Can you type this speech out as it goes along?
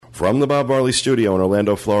From the Bob Marley Studio in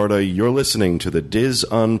Orlando, Florida, you're listening to the DIS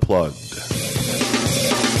Unplugged.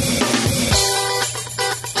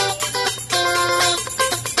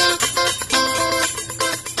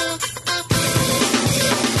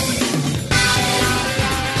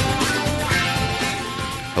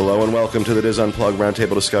 Hello and welcome to the DIS Unplugged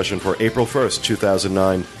Roundtable discussion for April 1st,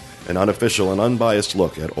 2009, an unofficial and unbiased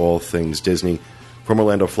look at all things Disney from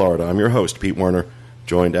Orlando, Florida. I'm your host, Pete Werner,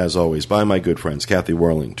 joined as always by my good friends Kathy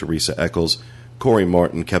Whirling, Teresa Eccles, Corey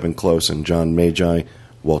Martin, Kevin Klose, and John Magi.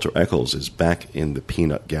 Walter Eccles is back in the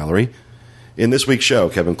Peanut Gallery. In this week's show,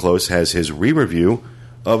 Kevin Klose has his re-review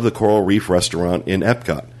of the Coral Reef Restaurant in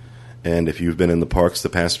Epcot. And if you've been in the parks the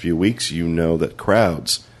past few weeks, you know that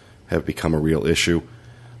crowds have become a real issue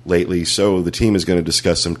lately, so the team is going to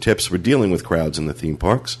discuss some tips for dealing with crowds in the theme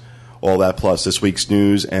parks. All that plus this week's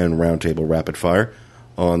news and Roundtable Rapid-Fire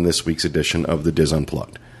on this week's edition of the DIS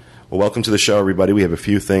Unplugged. Well, welcome to the show, everybody. We have a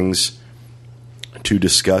few things to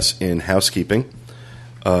discuss in housekeeping.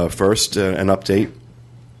 First, an update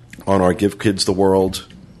on our Give Kids the World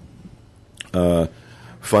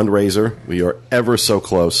fundraiser. We are ever so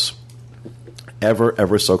close.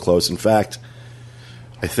 Ever so close. In fact,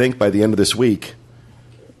 I think by the end of this week,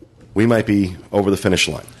 we might be over the finish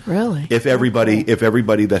line. Really? If everybody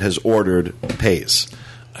that has ordered pays.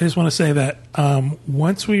 I just want to say that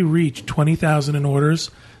once we reach 20,000 in orders,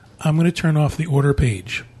 I'm going to turn off the order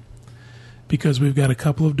page because we've got a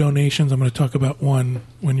couple of donations. I'm going to talk about one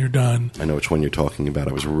when you're done. I know which one you're talking about.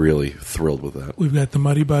 I was really thrilled with that. We've got the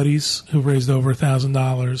Muddy Buddies who raised over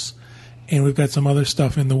 $1,000, and we've got some other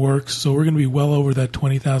stuff in the works. So we're going to be well over that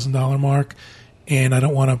 $20,000 mark, and I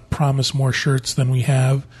don't want to promise more shirts than we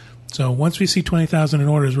have. So once we see 20,000 in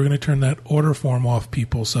orders, we're going to turn that order form off,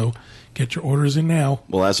 people. So get your orders in now.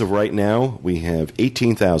 Well, as of right now, we have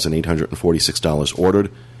 $18,846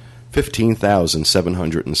 ordered.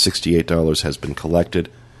 $15,768 has been collected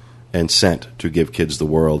and sent to Give Kids the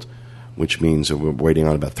World, which means we're waiting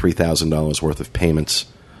on about $3,000 worth of payments.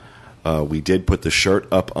 We did put the shirt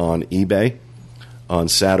up on eBay on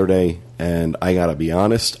Saturday, and I got to be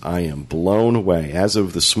honest, I am blown away. As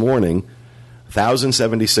of this morning,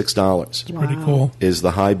 $1,076 Pretty cool. is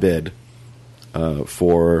the high bid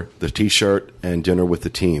for the T-shirt and dinner with the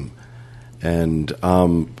team. And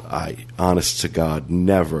I, honest to God,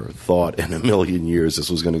 never thought in a million years this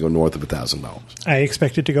was going to go north of $1,000. I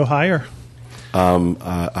expected to go higher.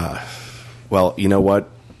 Well, you know what?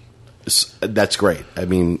 That's great. I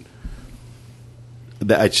mean,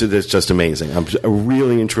 that's just amazing. I'm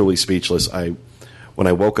really and truly speechless. When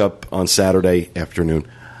I woke up on Saturday afternoon,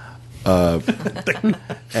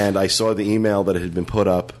 and I saw the email that it had been put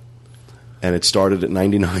up, and it started at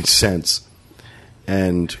 99 cents.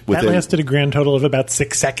 And that lasted a grand total of about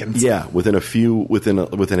 6 seconds. Yeah, within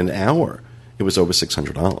an hour, it was over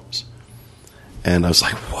 $600. And I was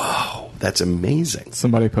like, "Whoa, that's amazing!"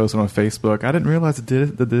 Somebody posted on Facebook, "I didn't realize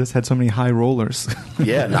that this had so many high rollers."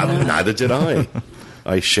 Yeah, neither did I.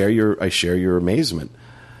 I share your amazement,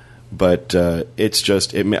 but it's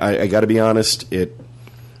just. I got to be honest. It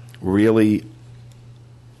really.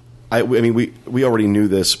 I mean, we already knew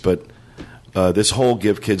this, but this whole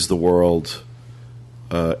Give Kids the World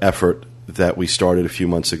effort that we started a few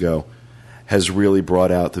months ago has really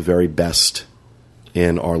brought out the very best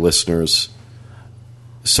in our listeners.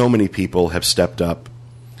 So many people have stepped up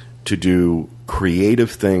to do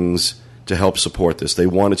creative things to help support this. They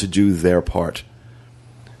wanted to do their part.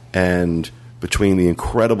 And between the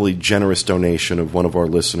incredibly generous donation of one of our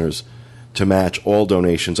listeners to match all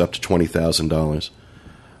donations up to $20,000,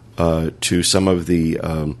 to some of the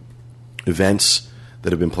events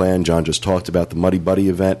that have been planned. John just talked about the Muddy Buddy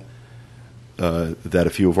event that a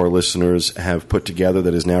few of our listeners have put together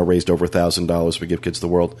that has now raised over $1,000 for Give Kids the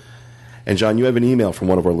World. And John, you have an email from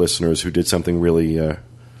one of our listeners who did something really,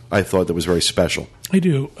 I thought, that was very special. I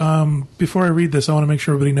do. Before I read this, I want to make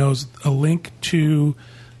sure everybody knows a link to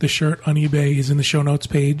the shirt on eBay is in the show notes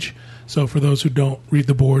page. So for those who don't read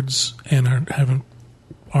the boards and aren't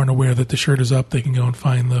aware that the shirt is up, they can go and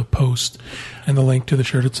find the post and the link to the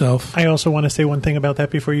shirt itself. I also want to say one thing about that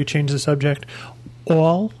before you change the subject.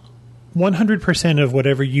 100% of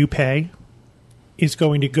whatever you pay is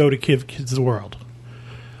going to go to Give Kids the World.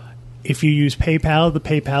 If you use PayPal, the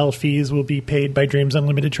PayPal fees will be paid by Dreams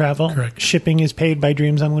Unlimited Travel. Correct. Shipping is paid by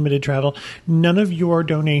Dreams Unlimited Travel. None of your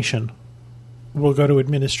donation will go to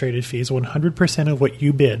administrative fees. 100% of what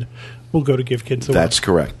you bid will go to Give Kids the World. That's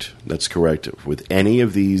correct. That's correct. With any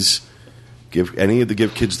of the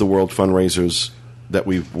Give Kids the World fundraisers that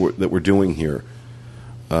we're doing here,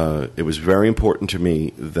 it was very important to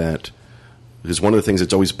me that, because one of the things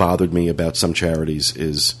that's always bothered me about some charities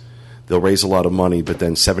is they'll raise a lot of money, but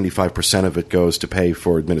then 75% of it goes to pay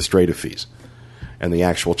for administrative fees. And the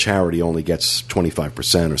actual charity only gets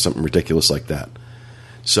 25% or something ridiculous like that.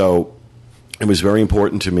 So it was very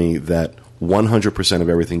important to me that 100% of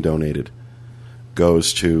everything donated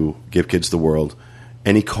goes to Give Kids the World.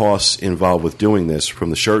 Any costs involved with doing this, from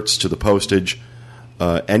the shirts to the postage,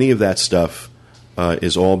 any of that stuff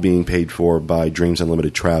is all being paid for by Dreams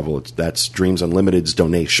Unlimited Travel. That's Dreams Unlimited's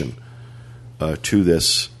donation to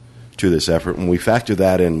this effort. When we factor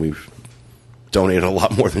that in, we've donated a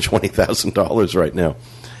lot more than $20,000 right now.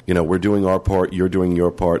 We're doing our part, you're doing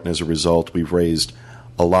your part, and as a result, we've raised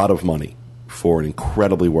a lot of money for an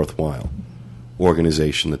incredibly worthwhile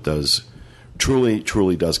organization that does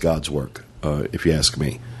truly does God's work, if you ask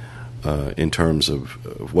me, in terms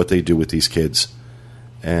of what they do with these kids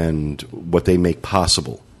and what they make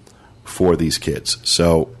possible for these kids.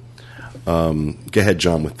 So, go ahead,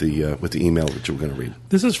 John, with the email that you were going to read.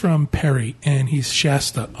 This is from Perry, and he's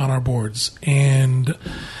Shasta on our boards. And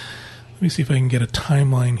let me see if I can get a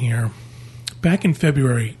timeline here. Back in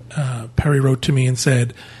February, Perry wrote to me and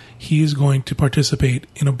said he is going to participate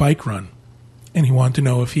in a bike run, and he wanted to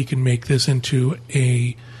know if he can make this into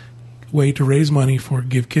a way to raise money for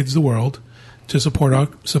Give Kids the World to support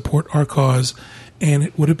our cause.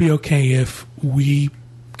 And would it be okay if we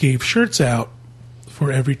gave shirts out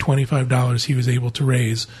for every $25 he was able to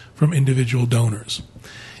raise from individual donors?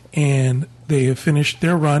 And they have finished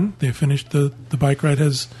their run. They've finished the bike ride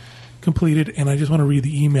has completed, and I just want to read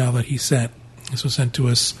the email that he sent. This was sent to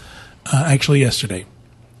us actually yesterday.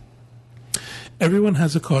 Everyone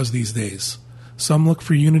has a cause these days. Some look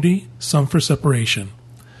for unity, some for separation.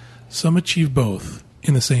 Some achieve both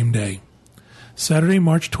in the same day. Saturday,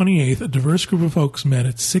 March 28th, a diverse group of folks met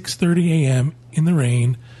at 6:30 a.m. in the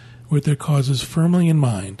rain with their causes firmly in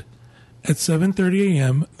mind. At 7:30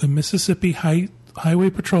 a.m., the Mississippi Highway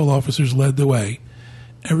Patrol officers led the way,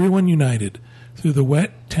 everyone united, through the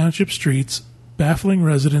wet township streets, baffling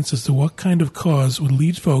residents as to what kind of cause would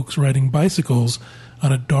lead folks riding bicycles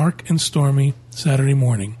on a dark and stormy Saturday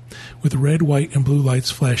morning, with red, white, and blue lights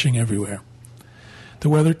flashing everywhere. The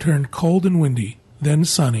weather turned cold and windy, then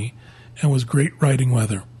sunny, and was great riding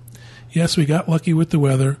weather. Yes, we got lucky with the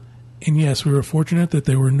weather, and yes, we were fortunate that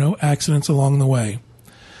there were no accidents along the way.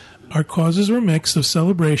 Our causes were mixed of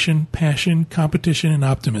celebration, passion, competition, and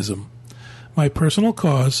optimism. My personal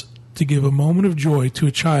cause, to give a moment of joy to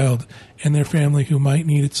a child and their family who might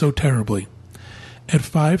need it so terribly. At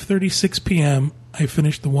 5:36 p.m., I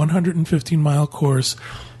finished the 115-mile course,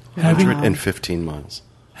 115 miles.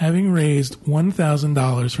 Having raised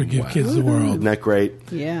 $1,000 for Give Kids the World. Isn't that great?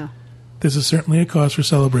 Yeah. This is certainly a cause for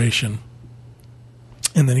celebration.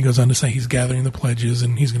 And then he goes on to say he's gathering the pledges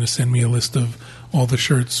and he's going to send me a list of all the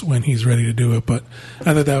shirts when he's ready to do it. But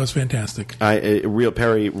I thought that was fantastic. Perry,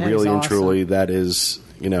 really and awesome. truly, that is,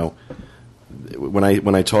 when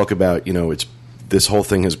I talk about, it's this whole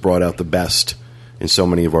thing has brought out the best in so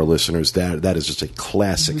many of our listeners. That is just a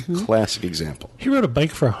classic example. He rode a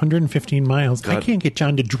bike for 115 miles. God. I can't get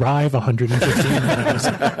John to drive 115 miles.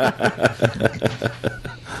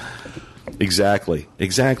 Exactly.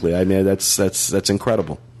 I mean, that's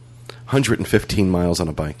incredible. 115 miles on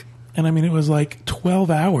a bike. And I mean, it was like 12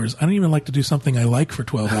 hours. I don't even like to do something I like for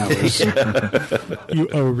 12 hours. You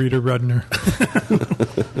owe Rita Rudner.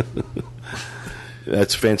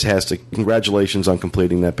 That's fantastic. Congratulations on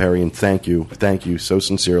completing that, Perry, and thank you so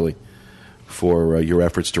sincerely for your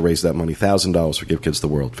efforts to raise that money. $1,000 for Give Kids the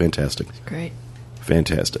World. Fantastic. Great.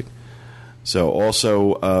 Fantastic. So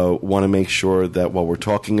also want to make sure that while we're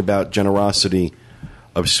talking about generosity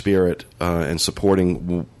of spirit and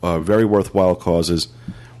supporting very worthwhile causes,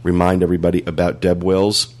 remind everybody about Deb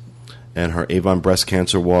Wills and her Avon Breast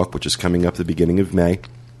Cancer Walk, which is coming up at the beginning of May.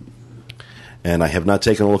 And I have not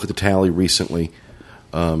taken a look at the tally recently.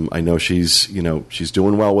 I know she's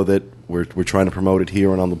doing well with it. We're trying to promote it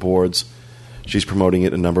here and on the boards. She's promoting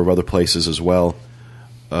it in a number of other places as well.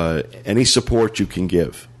 Any support you can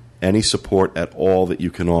give, any support at all that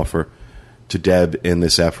you can offer to Deb in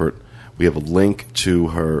this effort. We have a link to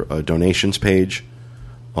her donations page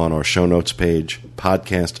on our show notes page,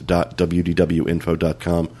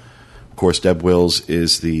 podcast.wdwinfo.com. Of course, Deb Wills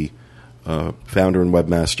is the founder and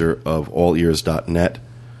webmaster of allears.net,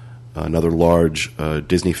 another large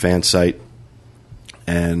Disney fan site.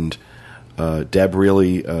 And Deb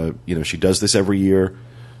really, she does this every year.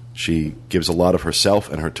 She gives a lot of herself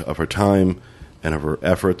and of her time and of her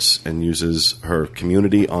efforts, and uses her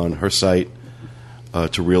community on her site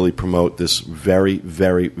to really promote this very,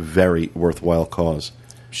 very, very worthwhile cause.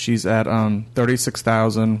 She's at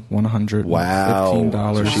 $36,115.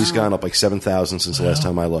 Wow. So she's gone up like 7,000 since the last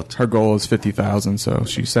time I looked. Her goal is 50,000, so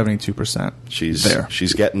she's 72%. She's there.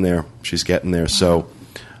 She's getting there. She's getting there. So,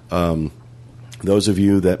 those of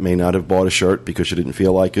you that may not have bought a shirt because you didn't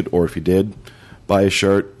feel like it, or if you did buy a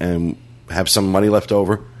shirt and have some money left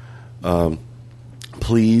over,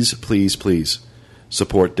 please, please, please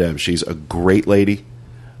support Deb. She's a great lady.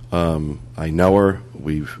 I know her.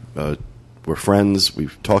 We're friends.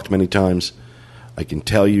 We've talked many times. I can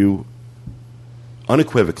tell you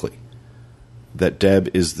unequivocally that Deb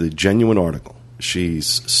is the genuine article.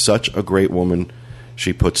 She's such a great woman.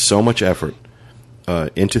 She puts so much effort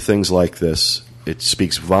into things like this. It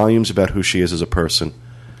speaks volumes about who she is as a person,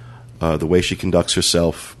 the way she conducts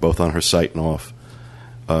herself, both on her site and off.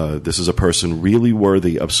 This is a person really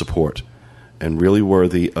worthy of support and really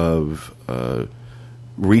worthy of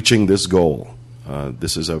reaching this goal.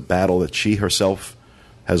 This is a battle that she herself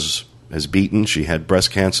has beaten. She had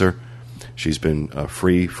breast cancer. She's been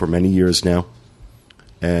free for many years now.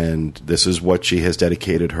 And this is what she has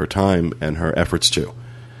dedicated her time and her efforts to.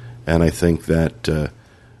 And I think that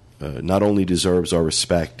not only deserves our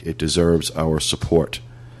respect, it deserves our support.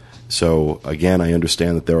 So, again, I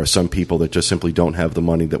understand that there are some people that just simply don't have the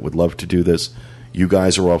money that would love to do this. You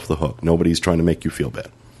guys are off the hook. Nobody's trying to make you feel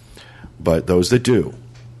bad. But those that do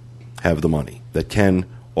have the money, that can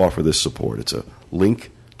offer this support, it's a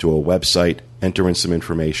link to a website, enter in some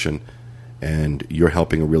information, and you're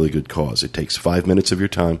helping a really good cause. It takes 5 minutes of your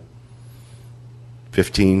time,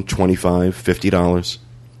 $15, $25, $50.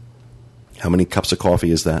 How many cups of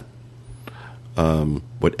coffee is that?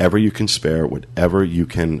 Whatever you can spare, whatever you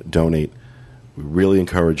can donate, we really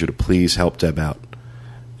encourage you to please help Deb out.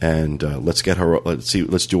 And let's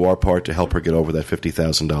do our part to help her get over that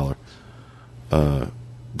 $50,000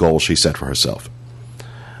 goal she set for herself.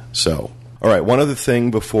 So, all right, one other thing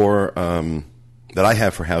before that I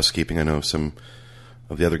have for housekeeping. I know some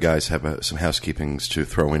of the other guys have some housekeepings to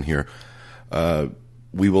throw in here.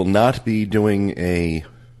 We will not be doing a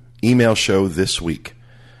email show this week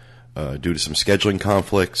due to some scheduling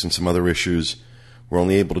conflicts and some other issues. We're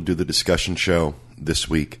only able to do the discussion show this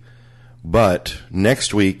week. But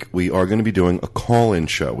next week, we are going to be doing a call-in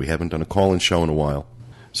show. We haven't done a call-in show in a while.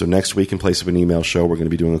 So next week, in place of an email show, we're going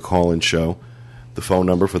to be doing a call-in show. The phone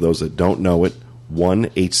number, for those that don't know it,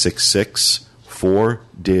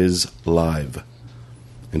 1-866-4DIS-LIVE.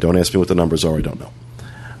 And don't ask me what the numbers are. I don't know.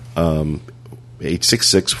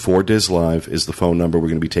 866-4DIS-LIVE is the phone number. We're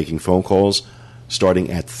going to be taking phone calls starting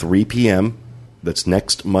at 3 p.m. That's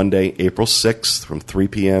next Monday, April 6th, from 3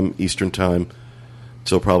 p.m. Eastern Time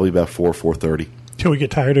till probably about 4:30. Till we get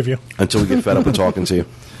tired of you. Until we get fed up with talking to you.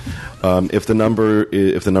 If the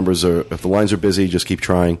lines are busy, just keep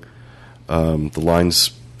trying. The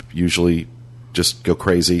lines usually just go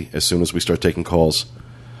crazy as soon as we start taking calls.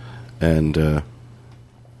 And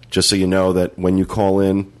just so you know that when you call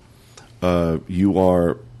in, you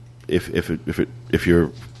are if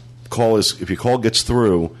your call gets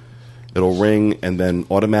through, it'll ring and then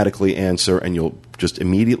automatically answer, and you'll just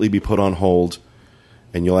immediately be put on hold,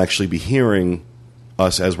 and you'll actually be hearing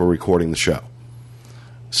us as we're recording the show.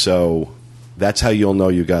 So that's how you'll know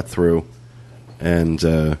you got through.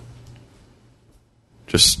 And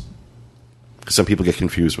just some people get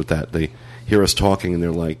confused with that. They hear us talking and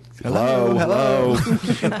they're like, hello.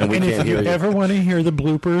 And we can't hear you. If you ever want to hear the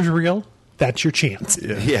bloopers reel, that's your chance.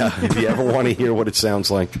 Yeah, if you ever want to hear what it sounds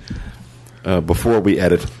like before we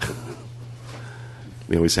edit,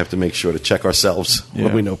 we always have to make sure to check ourselves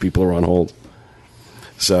when we know people are on hold.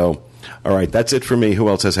 So, all right, that's it for me. Who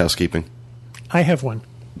else has housekeeping? I have one.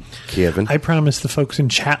 Kevin? I promised the folks in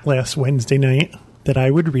chat last Wednesday night that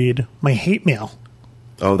I would read my hate mail.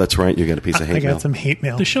 Oh, that's right. You got a piece of hate mail. I got some hate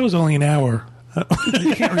mail. The show's only an hour.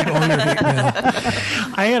 You can't read all your hate mail.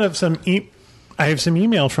 I have some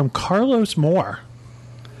email from Carlos Moore.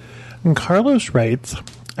 And Carlos writes,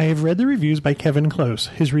 I have read the reviews by Kevin Klose.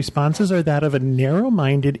 His responses are that of a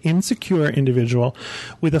narrow-minded, insecure individual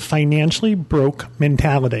with a financially broke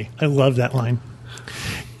mentality. I love that line.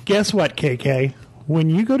 Guess what, KK? When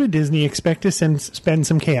you go to Disney, expect to spend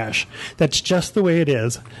some cash. That's just the way it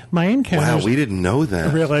is. My encounters... Wow, we didn't know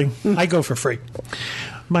that. Really? I go for free.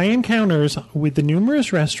 My encounters with the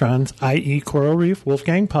numerous restaurants, i.e. Coral Reef,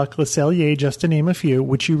 Wolfgang Puck, Le Cellier, just to name a few,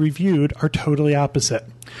 which you reviewed, are totally opposite.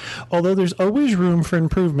 Although there's always room for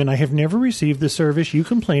improvement, I have never received the service you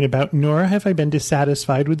complain about, nor have I been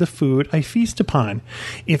dissatisfied with the food I feast upon.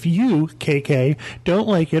 If you, KK, don't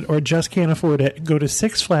like it or just can't afford it, go to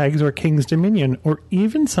Six Flags or King's Dominion, or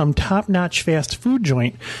even some top-notch fast food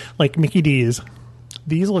joint like Mickey D's.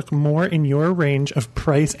 These look more in your range of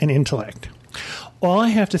price and intellect. All I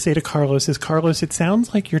have to say to Carlos is, Carlos, it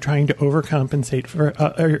sounds like you're trying to overcompensate for,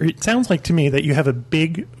 or it sounds like to me that you have a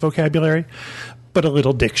big vocabulary, but a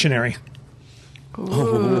little dictionary. All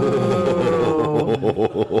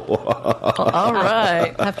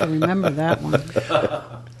right. I have to remember that one.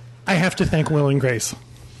 I have to thank Will and Grace.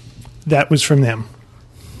 That was from them.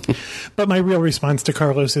 But my real response to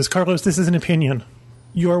Carlos is, Carlos, this is an opinion.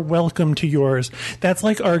 You're welcome to yours. That's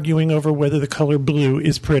like arguing over whether the color blue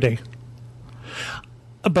is pretty.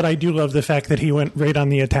 But I do love the fact that he went right on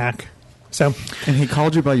the attack. So, And he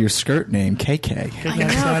called you by your skirt name, KK. I know.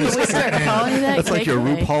 Can we start calling you that? That's like your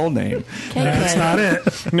KK? RuPaul name. That's not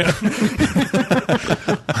it. No.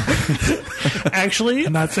 Actually,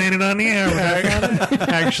 I'm not saying it on the air.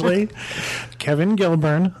 actually, Kevin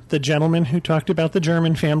Gilburn, the gentleman who talked about the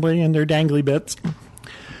German family and their dangly bits,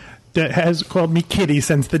 that has called me Kitty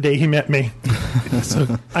since the day he met me.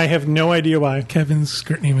 So I have no idea why. Kevin's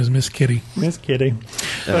skirt name is Miss Kitty. Miss Kitty.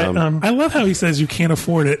 But, I love how he says you can't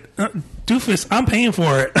afford it. Doofus, I'm paying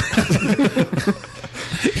for it.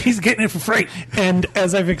 He's getting it for free. and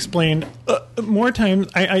as I've explained more times,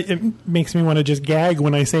 it makes me want to just gag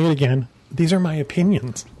when I say it again. These are my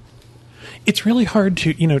opinions. It's really hard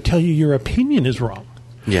to, tell you your opinion is wrong.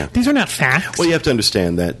 Yeah. These are not facts. Well, you have to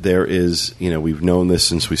understand that there is, we've known this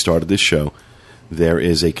since we started this show. There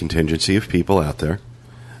is a contingency of people out there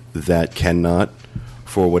that cannot,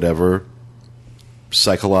 for whatever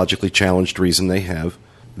psychologically challenged reason they have,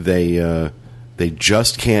 they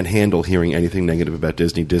just can't handle hearing anything negative about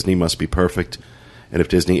Disney. Disney must be perfect, and if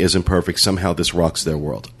Disney isn't perfect, somehow this rocks their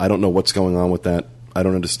world. I don't know what's going on with that. I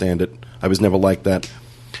don't understand it. I was never like that,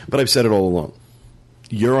 but I've said it all along.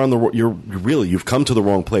 You've come to the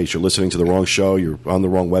wrong place. You're listening to the wrong show. You're on the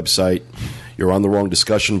wrong website. You're on the wrong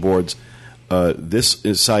discussion boards. This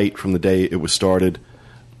site, from the day it was started,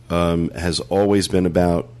 has always been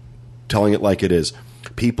about telling it like it is.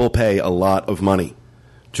 People pay a lot of money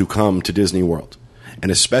to come to Disney World,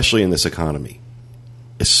 and especially in this economy.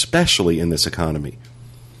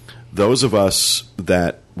 Those of us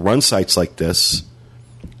that run sites like this,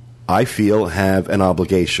 I feel, have an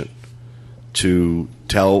obligation to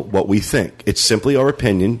tell what we think. It's simply our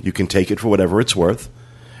opinion. You can take it for whatever it's worth.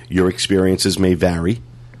 Your experiences may vary,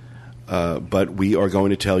 but we are going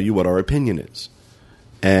to tell you what our opinion is.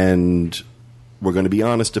 And we're going to be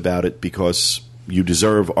honest about it because you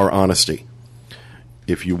deserve our honesty.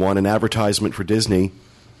 If you want an advertisement for Disney,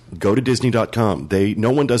 go to Disney.com.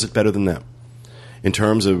 No one does it better than them. In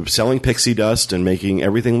terms of selling pixie dust and making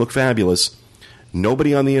everything look fabulous,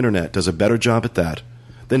 nobody on the internet does a better job at that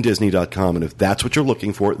than Disney.com. And if that's what you're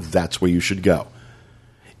looking for, that's where you should go.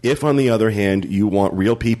 If, on the other hand, you want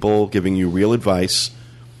real people giving you real advice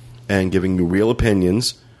and giving you real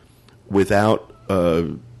opinions without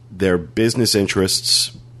their business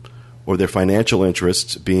interests or their financial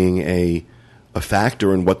interests being a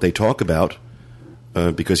factor in what they talk about,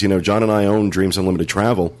 because, John and I own Dreams Unlimited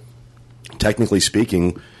Travel. Technically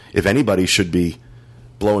speaking, if anybody should be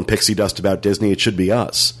blowing pixie dust about Disney, it should be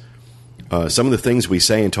us. Some of the things we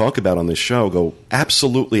say and talk about on this show go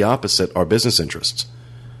absolutely opposite our business interests.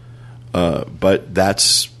 But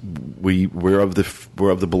we're of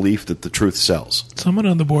the belief that the truth sells. Someone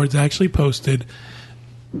on the boards actually posted,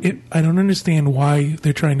 I don't understand why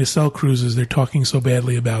they're trying to sell cruises. They're talking so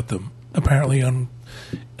badly about them. Apparently on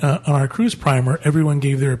our cruise primer, everyone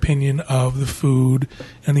gave their opinion of the food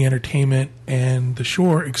and the entertainment and the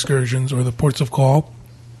shore excursions or the ports of call.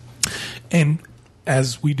 And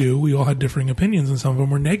as we do, we all had differing opinions, and some of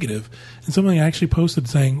them were negative. And somebody actually posted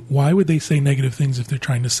saying, why would they say negative things if they're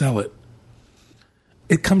trying to sell it?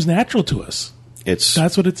 It comes natural to us.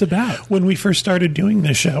 That's what it's about. When we first started doing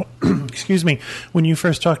this show, excuse me, when you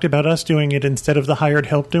first talked about us doing it instead of the hired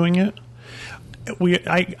help doing it, we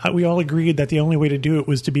all agreed that the only way to do it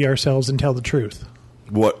was to be ourselves and tell the truth.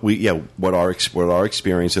 What our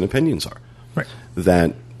experience and opinions are. Right.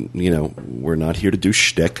 That, we're not here to do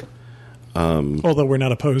shtick. Although we're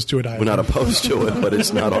not opposed to it either. We're not opposed to it, but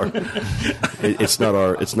it's not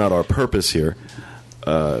our purpose here.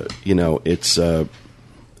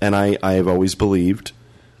 And I have always believed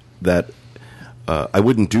that I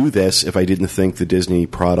wouldn't do this if I didn't think the Disney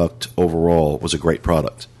product overall was a great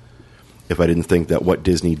product. If I didn't think that what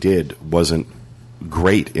Disney did wasn't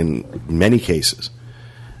great in many cases.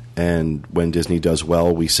 And when Disney does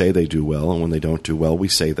well, we say they do well, and when they don't do well, we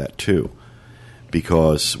say that too.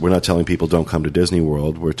 Because we're not telling people don't come to Disney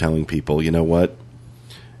World. We're telling people, you know what?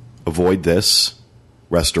 Avoid this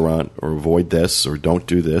restaurant, or avoid this, or don't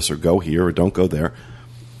do this, or go here, or don't go there.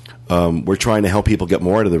 We're trying to help people get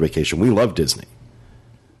more out of their vacation. We love Disney.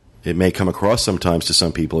 It may come across sometimes to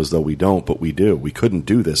some people as though we don't, but we do. We couldn't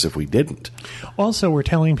do this if we didn't. Also, we're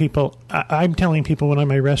telling people, I'm telling people when I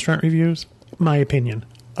my restaurant reviews, my opinion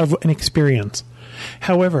of an experience.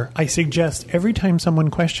 However, I suggest every time someone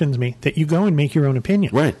questions me that you go and make your own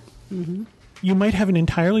opinion. Right. Mm-hmm. You might have an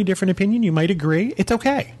entirely different opinion. You might agree. It's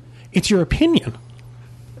okay. It's your opinion.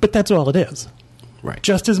 But that's all it is. Right.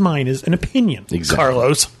 Just as mine is an opinion. Exactly.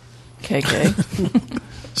 Carlos. KK.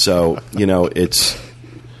 So, it's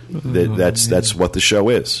that's what the show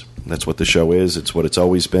is. That's what the show is. It's what it's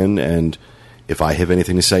always been. And if I have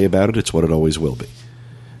anything to say about it, it's what it always will be.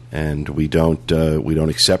 And we don't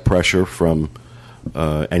accept pressure from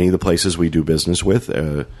any of the places we do business with.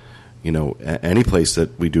 Any place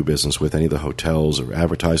that we do business with, any of the hotels or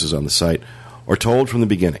advertisers on the site, are told from the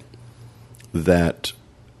beginning that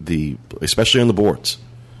especially on the boards,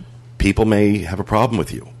 people may have a problem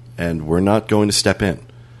with you, and we're not going to step in,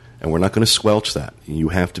 and we're not going to squelch that. You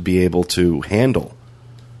have to be able to handle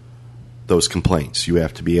those complaints. You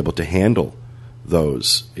have to be able to handle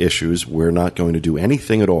those issues. We're not going to do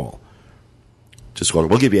anything at all.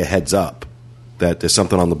 We'll give you a heads up that there's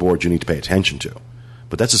something on the board you need to pay attention to.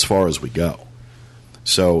 But that's as far as we go.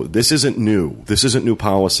 So this isn't new. This isn't new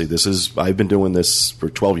policy. I've been doing this for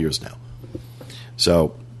 12 years now.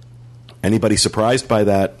 So anybody surprised by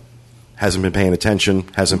that hasn't been paying attention,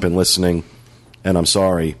 hasn't been listening, and I'm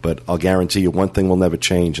sorry, but I'll guarantee you one thing will never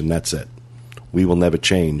change, and that's it. We will never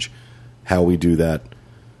change how we do that.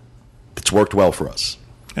 It's worked well for us.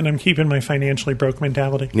 And I'm keeping my financially broke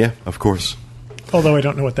mentality. Yeah, of course. Although I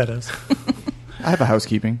don't know what that is. I have a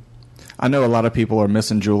housekeeping. I know a lot of people are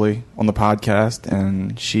missing Julie on the podcast,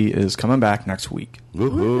 and she is coming back next week.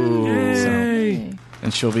 Woohoo! So,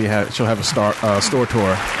 and she'll have a store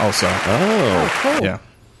tour also. Oh, cool. Yeah.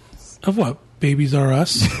 Of what? Babies Are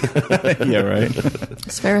Us? Yeah, right.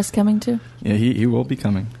 Is Ferris coming too? Yeah, he will be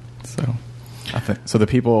coming. So I think so. The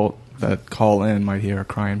people that call in might hear a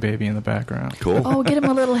crying baby in the background. cool. Oh, get him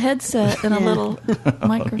a little headset and a little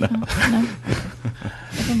microphone. No.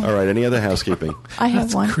 All right, any other housekeeping? I have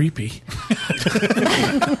That's one. creepy.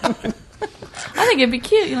 I think it'd be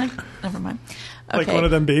cute. You're like, never mind. Okay. Like one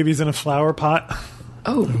of them babies in a flower pot.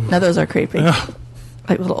 Oh, no, those are creepy.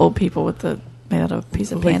 Like little old people made out of a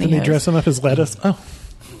piece of Like when they pantyhose. dress them up as lettuce. Oh.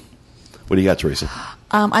 What do you got, Teresa?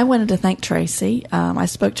 I wanted to thank Tracy. I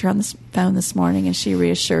spoke to her on the phone this morning, and she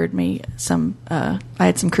reassured me I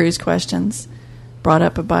had some cruise questions brought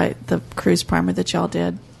up about the cruise primer that y'all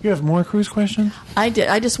did. You have more cruise questions? I did.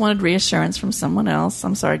 I just wanted reassurance from someone else.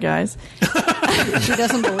 I'm sorry, guys. She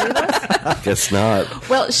doesn't believe us? Guess not.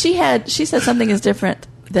 Well, she said something is different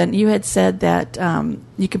than you had said, that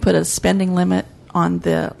you could put a spending limit on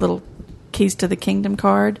the little Keys to the Kingdom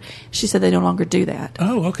card. She said they no longer do that.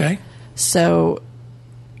 Oh, okay. So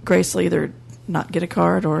Grace will either not get a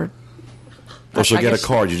card or... Well, she'll I get a guess-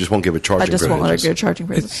 card. You just won't give her charging I just won't let her privileges. go charging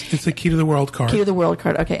privileges. It's the Key to the World card. Key to the World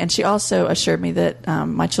card. Okay. And she also assured me that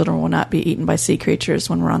my children will not be eaten by sea creatures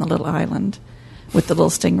when we're on the little island with the little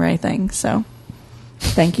stingray thing. So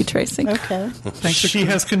thank you, Tracy. Okay. She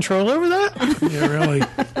has control over that? Yeah, really.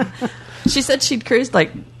 She said she'd cruised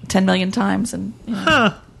like 10 million times. And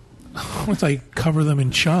Huh. Once I cover them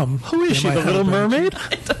in chum. Who is they she, might the have Little a bench.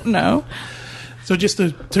 Mermaid? no. So just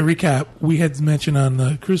to recap, we had mentioned on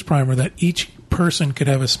the cruise primer that each person could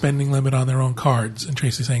have a spending limit on their own cards, and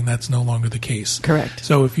Tracy's saying that's no longer the case. Correct.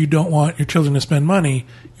 So if you don't want your children to spend money,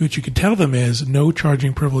 what you could tell them is no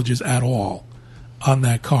charging privileges at all on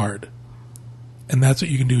that card. And that's what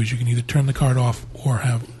you can do, is you can either turn the card off or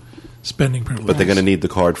have spending privileges. But they're going to need the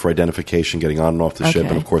card for identification, getting on and off the ship, Okay.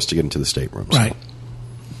 and, of course, to get into the staterooms. Right.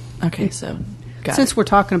 Okay. So got Since it. we're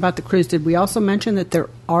talking about the cruise, did we also mention that there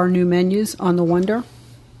are new menus on the Wonder?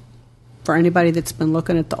 For anybody that's been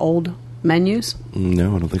looking at the old menus?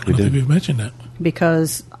 No, I don't think I we don't think did. we've mentioned that.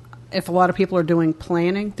 Because if a lot of people are doing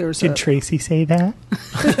planning, Did Tracy say that?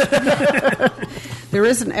 there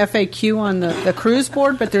is an FAQ on the cruise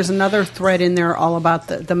board, but there's another thread in there all about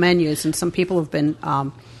the menus, and some people have been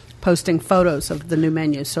posting photos of the new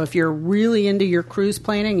menus. So if you're really into your cruise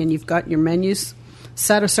planning and you've got your menus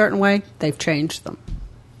set a certain way, they've changed them.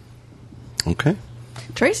 Okay.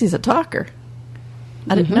 Tracy's a talker.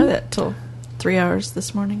 I didn't know that till 3 hours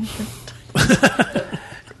this morning.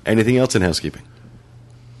 Anything else in housekeeping?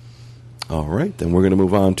 All right, then we're going to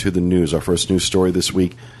move on to the news. Our first news story this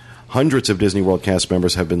week. Hundreds of Disney World cast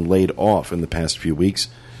members have been laid off in the past few weeks.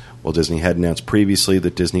 While Disney had announced previously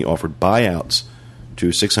that Disney offered buyouts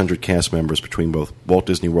to 600 cast members between both Walt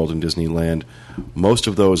Disney World and Disneyland, most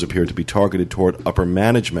of those appear to be targeted toward upper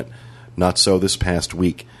management. Not so this past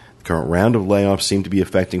week. The current round of layoffs seem to be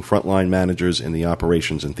affecting frontline managers in the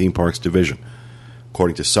operations and theme parks division.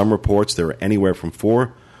 According to some reports, there are anywhere from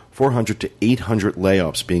 400 to 800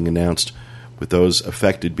 layoffs being announced, with those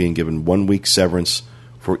affected being given 1 week severance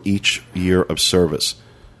for each year of service.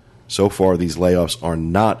 So far, these layoffs are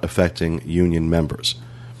not affecting union members.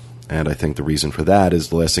 And I think the reason for that is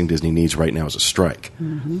the last thing Disney needs right now is a strike.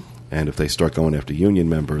 Mm-hmm. And if they start going after union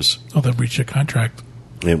members, they'll breach a contract.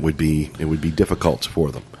 It would be difficult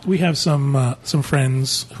for them. We have some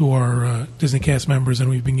friends who are Disney cast members, and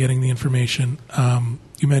we've been getting the information.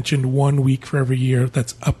 You mentioned 1 week for every year.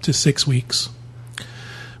 That's up to 6 weeks.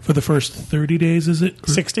 For the first 30 days, is it?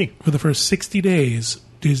 60. For the first 60 days,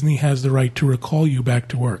 Disney has the right to recall you back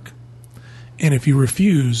to work. And if you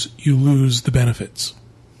refuse, you lose the benefits.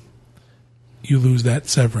 You lose that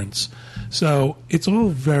severance. So it's all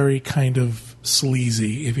very kind of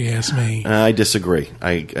sleazy, if you ask me. I disagree.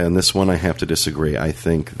 On this one, I have to disagree. I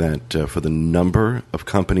think that for the number of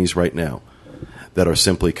companies right now that are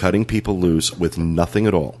simply cutting people loose with nothing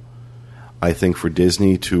at all, I think for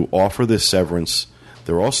Disney to offer this severance,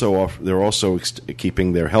 they're also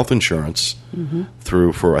keeping their health insurance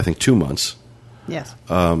through for, I think, 2 months. Yes.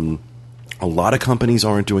 A lot of companies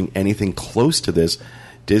aren't doing anything close to this.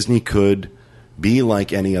 Disney could be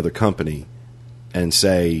like any other company and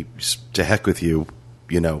say, to heck with you,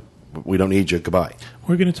 we don't need you, goodbye.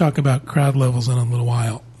 We're going to talk about crowd levels in a little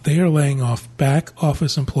while. They are laying off back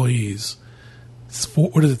office employees.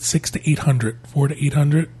 6 to 800, 4 to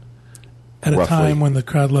 800 at Roughly. A time when the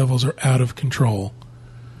crowd levels are out of control.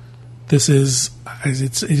 It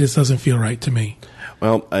just doesn't feel right to me.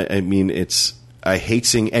 Well, I hate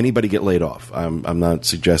seeing anybody get laid off. I'm not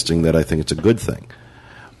suggesting that I think it's a good thing,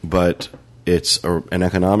 but it's an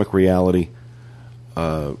economic reality,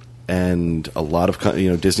 and a lot of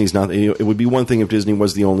Disney's not. It would be one thing if Disney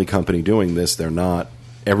was the only company doing this. They're not.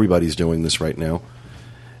 Everybody's doing this right now,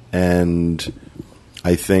 and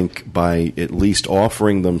I think by at least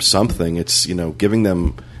offering them something, it's giving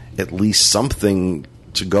them at least something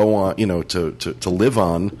to go on, to live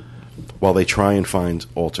on while they try and find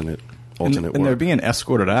alternate work. And they're being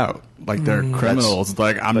escorted out like they're criminals.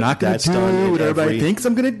 I'm not going to do what everybody thinks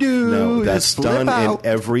I'm going to do. No, that's done in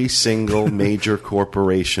every single major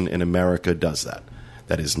corporation in America does that.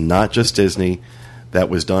 That is not just Disney. That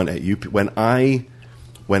was done at UP. When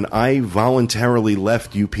I voluntarily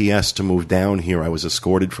left UPS to move down here, I was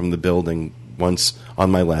escorted from the building once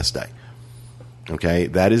on my last day. Okay,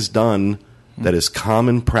 that is done. That is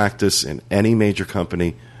common practice in any major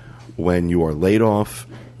company. When you are laid off,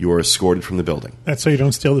 you are escorted from the building. That's so you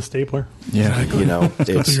don't steal the stapler. Yeah,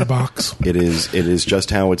 It's your box. It is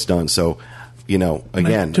just how it's done. So,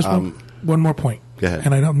 again, one more point. Go ahead.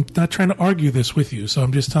 And I'm not trying to argue this with you, so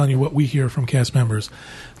I'm just telling you what we hear from cast members.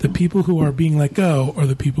 The people who are being let go are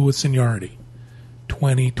the people with seniority,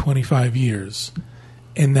 20, 25 years.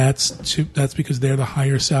 And that's because they're the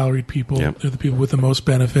higher salaried people. Yep. They're the people with the most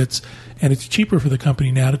benefits. And it's cheaper for the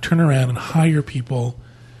company now to turn around and hire people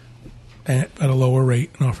at a lower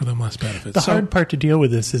rate and offer them less benefits. The hard part to deal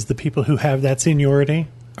with this is the people who have that seniority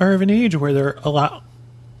are of an age where they're a lot.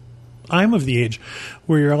 I'm of the age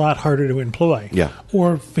where you're a lot harder to employ. Yeah.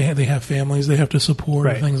 Or they have families they have to support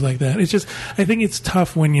Right. and things like that. It's just, I think it's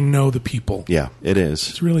tough when you know the people. Yeah, it is.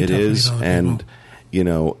 It's really tough when you know the and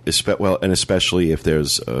people. and especially if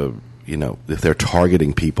there's if they're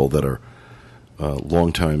targeting people that are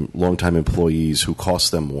long-time employees who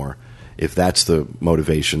cost them more. If that's the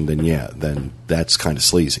motivation, then that's kind of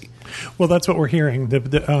sleazy. Well, that's what we're hearing.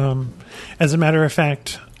 As a matter of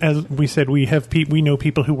fact, as we said, we know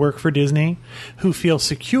people who work for Disney who feel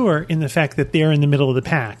secure in the fact that they're in the middle of the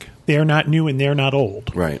pack. They're not new and they're not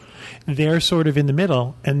old. Right. They're sort of in the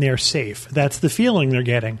middle and they're safe. That's the feeling they're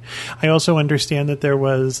getting. I also understand that there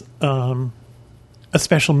was a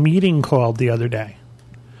special meeting called the other day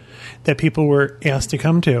that people were asked to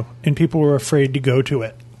come to, and people were afraid to go to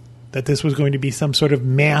it. That this was going to be some sort of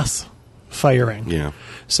mass firing. Yeah.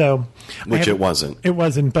 So, Which it wasn't. It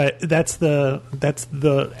wasn't, but that's the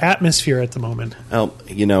atmosphere at the moment. Well,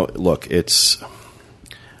 look, it's,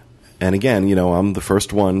 and again, I'm the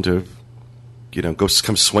first one to,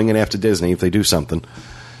 come swinging after Disney if they do something.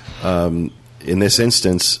 In this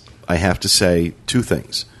instance, I have to say two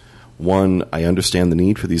things. One, I understand the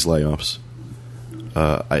need for these layoffs.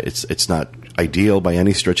 It's not ideal by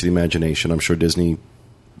any stretch of the imagination. I'm sure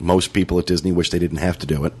most people at Disney wish they didn't have to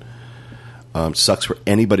do it. Sucks for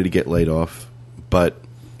anybody to get laid off, but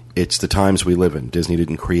it's the times we live in. Disney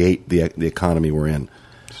didn't create the economy we're in,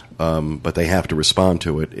 but they have to respond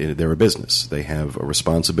to it. They're a business. They have a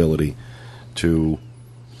responsibility to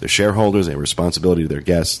their shareholders. They have a responsibility to their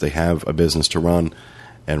guests. They have a business to run,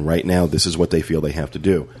 and right now this is what they feel they have to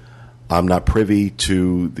do. I'm not privy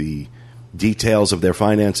to the details of their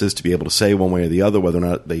finances to be able to say one way or the other whether or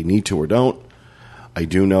not they need to or don't. I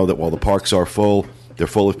do know that while the parks are full, they're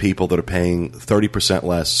full of people that are paying 30%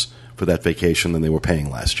 less for that vacation than they were paying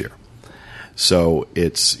last year. So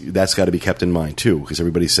that's got to be kept in mind, too, because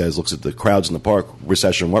everybody looks at the crowds in the park,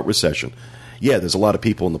 recession, what recession? Yeah, there's a lot of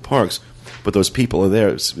people in the parks, but those people are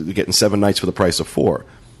there getting 7 nights for the price of 4.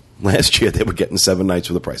 Last year, they were getting 7 nights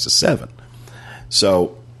for the price of 7.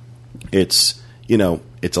 So we're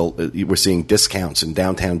seeing discounts in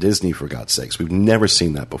downtown Disney, for God's sakes. We've never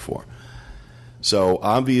seen that before. So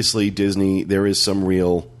obviously, Disney, there is some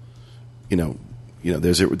real,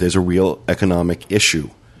 there's a real economic issue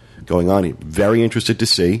going on here. Very interested to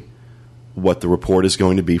see what the report is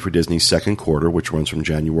going to be for Disney's second quarter, which runs from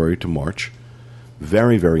January to March.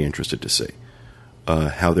 Very, very interested to see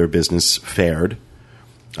how their business fared.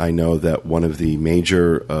 I know that one of the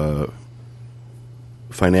major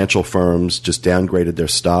financial firms just downgraded their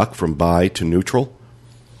stock from buy to neutral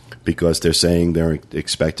because they're saying they're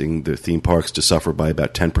expecting the theme parks to suffer by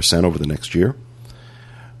about 10% over the next year.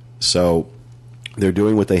 So they're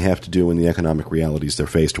doing what they have to do in the economic realities they're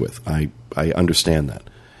faced with. I understand that.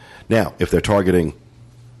 Now, if they're targeting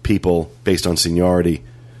people based on seniority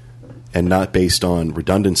and not based on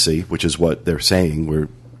redundancy, which is what they're saying, we're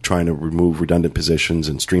trying to remove redundant positions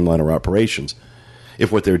and streamline our operations.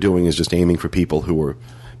 If what they're doing is just aiming for people who have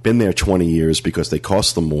been there 20 years because they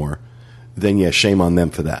cost them more, then yeah, shame on them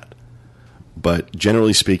for that. But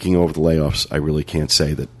generally speaking, over the layoffs, I really can't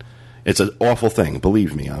say that it's an awful thing.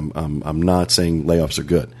 Believe me, I'm not saying layoffs are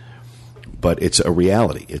good, but it's a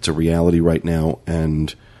reality. It's a reality right now,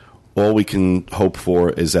 and all we can hope for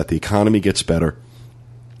is that the economy gets better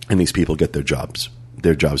and these people get their jobs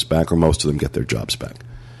back, or most of them get their jobs back.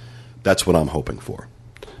 That's what I'm hoping for.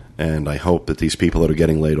 And I hope that these people that are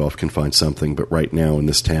getting laid off can find something. But right now in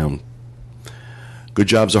this town, good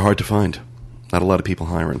jobs are hard to find. Not a lot of people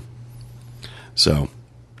hiring. So,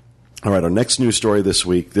 all right, our next news story this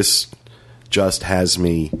week, this just has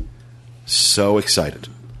me so excited.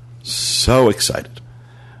 So excited.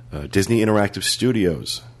 Disney Interactive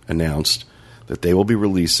Studios announced that they will be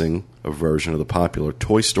releasing a version of the popular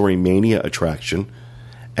Toy Story Mania attraction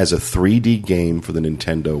as a 3D game for the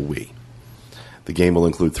Nintendo Wii. The game will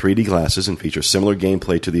include 3D glasses and feature similar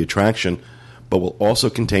gameplay to the attraction, but will also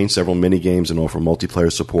contain several mini-games and offer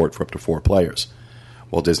multiplayer support for up to 4 players.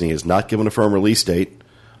 While Disney has not given a firm release date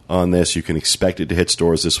on this, you can expect it to hit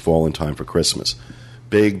stores this fall in time for Christmas.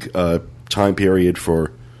 Big time period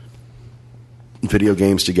for video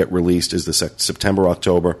games to get released is the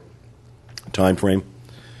September-October time frame.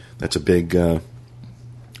 That's a big...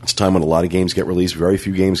 it's a time when a lot of games get released. Very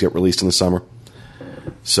few games get released in the summer.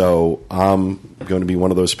 So I'm going to be one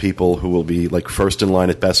of those people who will be like first in line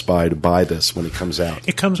at Best Buy to buy this when it comes out.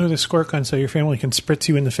 It comes with a squirt gun so your family can spritz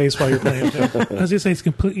you in the face while you're playing. I was going to say it's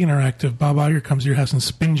completely interactive. Bob Iger comes to your house and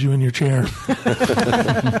spins you in your chair.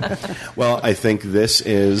 Well, I think this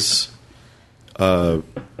is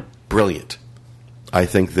brilliant. I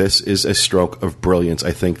think this is a stroke of brilliance.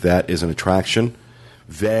 I think that is an attraction.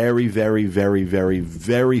 Very, very, very, very,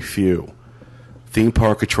 very few theme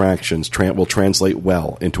park attractions will translate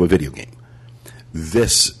well into a video game.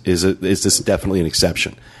 This is definitely an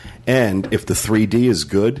exception. And if the 3D is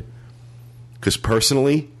good, because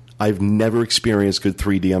personally, I've never experienced good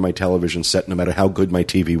 3D on my television set, no matter how good my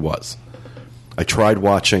TV was. I tried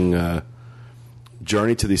watching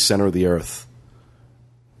Journey to the Center of the Earth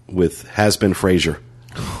with Has-Been Fraser.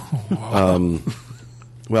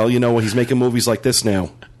 Well, he's making movies like this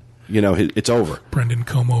now. It's over. Brendan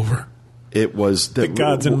Comeover. It was... The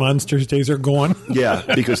Gods and Monsters days are gone. Yeah,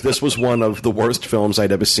 because this was one of the worst films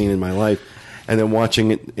I'd ever seen in my life. And then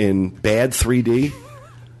watching it in bad 3D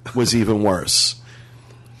was even worse.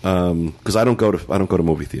 Because I don't go to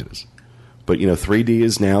movie theaters. But, 3D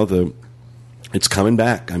is now it's coming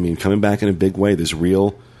back. I mean, coming back in a big way. This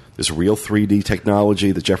real 3D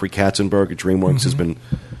technology that Jeffrey Katzenberg at DreamWorks has been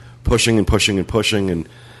pushing and pushing and pushing, and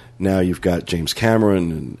now you've got James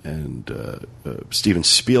Cameron and Steven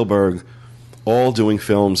Spielberg all doing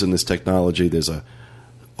films in this technology. There's a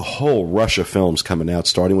whole rush of films coming out,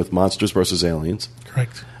 starting with Monsters vs. Aliens.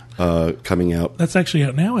 Correct. Coming out. That's actually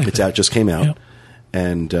out now, I think. It's out, just came out. Yep.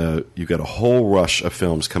 And you've got a whole rush of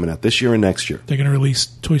films coming out this year and next year. They're going to release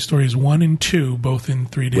Toy Stories 1 and 2, both in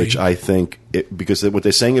 3D. Which I think, because what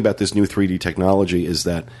they're saying about this new 3D technology is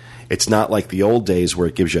that it's not like the old days where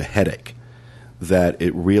it gives you a headache, that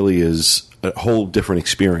it really is a whole different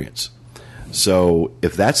experience. So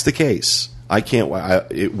if that's the case,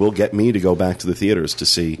 it will get me to go back to the theaters to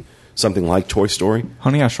see something like Toy Story.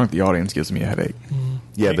 Honey, I Shrunk the Audience gives me a headache.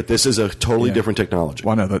 Yeah, but this is a totally different technology.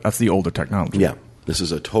 Well, no, that's the older technology. Yeah. This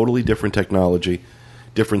is a totally different technology,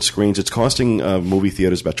 different screens. It's costing movie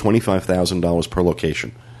theaters about $25,000 per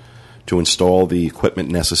location to install the equipment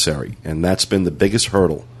necessary, and that's been the biggest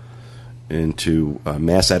hurdle into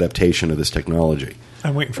mass adaptation of this technology.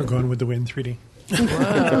 I'm waiting for Gone with the Wind 3D.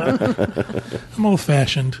 I'm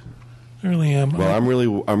old-fashioned. I really am. Well,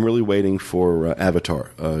 I'm really waiting for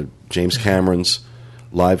Avatar, James Cameron's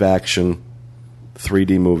live-action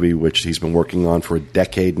 3D movie, which he's been working on for a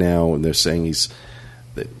decade now, and they're saying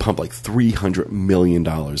they pumped like $300 million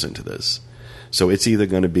into this. So it's either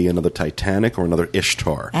going to be another Titanic or another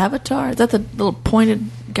Ishtar. Avatar? Is that the little pointed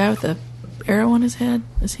guy with the arrow on his head?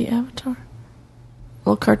 Is he Avatar?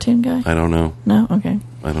 Little cartoon guy? I don't know. No? Okay.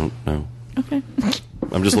 I don't know. Okay.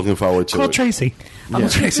 I'm just looking forward to Call it. Tracy. Yeah. I'm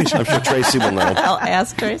sure Tracy will know. I'll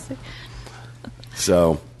ask Tracy.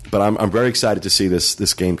 So, but I'm very excited to see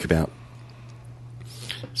this game come out.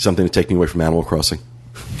 Something to take me away from Animal Crossing.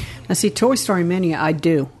 Now, see, Toy Story Mania I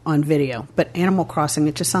do on video, but Animal Crossing,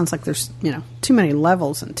 it just sounds like there's, too many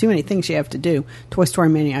levels and too many things you have to do. Toy Story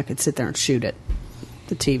Mania, I could sit there and shoot at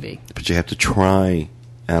the TV. But you have to try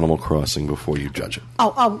Animal Crossing before you judge it.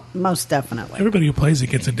 Oh, most definitely. Everybody who plays it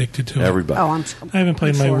gets addicted to it. Everybody. Oh, I haven't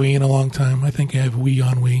played my Wii in a long time. I think I have Wii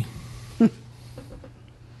on Wii.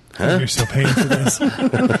 Huh? You're still paying for this.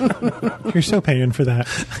 You're still paying for that.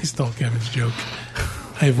 I stole Kevin's joke.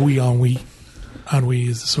 I have Wii on Wii. On Wii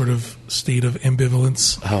is a sort of state of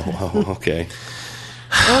ambivalence. Oh, okay.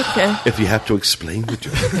 Okay. If you have to explain the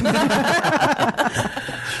joke.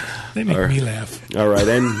 They make me laugh. All right,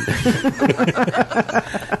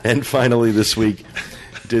 and finally this week,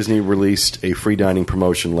 Disney released a free dining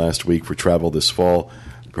promotion last week for travel this fall.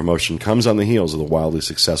 The promotion comes on the heels of the wildly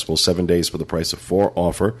successful 7 days for the price of 4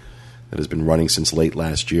 offer that has been running since late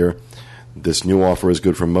last year. This new offer is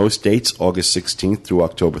good for most dates, August 16th through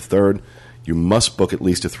October 3rd. You must book at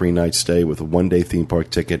least a 3-night stay with a 1-day theme park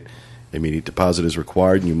ticket. Immediate deposit is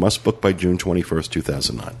required, and you must book by June 21st,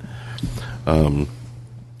 2009.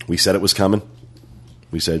 We said it was coming.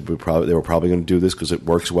 We said they were probably going to do this because it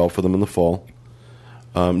works well for them in the fall.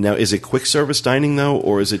 Now, is it quick service dining, though,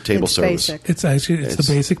 or is it table service? Basic. It's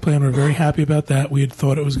the basic plan. We're very happy about that. We had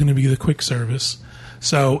thought it was going to be the quick service.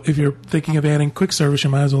 So if you're thinking of adding quick service, you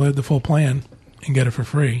might as well add the full plan and get it for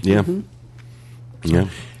free. Yeah. Yeah.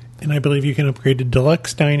 And I believe you can upgrade to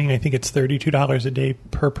deluxe dining. I think it's $32 a day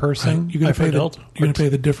per person. You're going to pay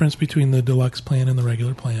the difference between the deluxe plan and the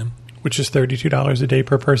regular plan, which is $32 a day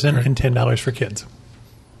per person and $10 for kids.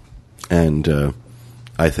 And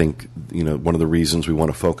I think one of the reasons we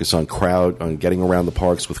want to focus on getting around the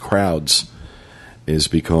parks with crowds is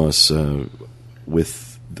because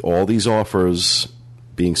with all these offers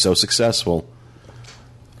being so successful,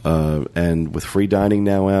 and with free dining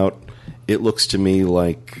now out, it looks to me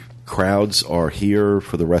like crowds are here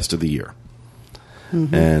for the rest of the year.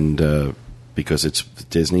 Mm-hmm. And because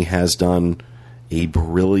Disney has done a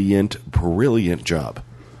brilliant job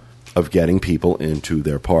of getting people into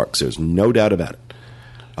their parks. There's no doubt about it.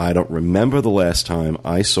 I don't remember the last time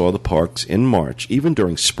I saw the parks in March, even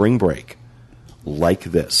during spring break, like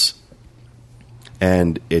this.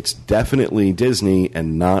 And it's definitely Disney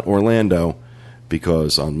and not Orlando,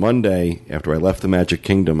 because on Monday, after I left the Magic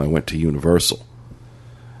Kingdom, I went to Universal.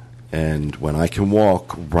 And when I can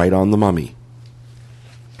walk right on the Mummy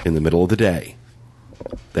in the middle of the day,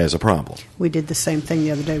 there's a problem. We did the same thing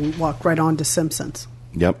the other day. We walked right on to Simpsons.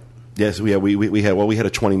 Yep. Yes, we had a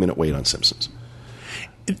 20-minute wait on Simpsons.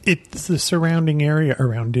 It's the surrounding area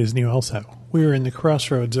around Disney also. We were in the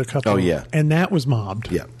Crossroads a couple. Oh, yeah. And that was mobbed.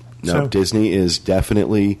 Yeah. No, Disney is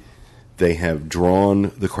definitely, they have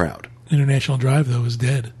drawn the crowd. International Drive, though, is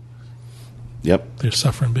dead. Yep. They're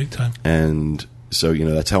suffering big time. And so,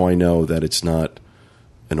 that's how I know that it's not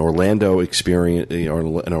an Orlando experience or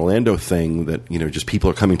an Orlando thing that, just people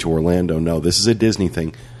are coming to Orlando. No, this is a Disney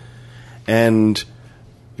thing. And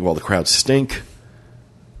while the crowds stink,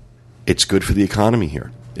 it's good for the economy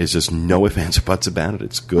here. There's just no ifs, ands, or buts about it.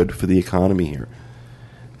 It's good for the economy here.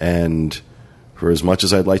 And for as much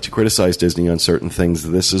as I'd like to criticize Disney on certain things,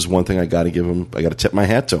 this is one thing I got to give them. I got to tip my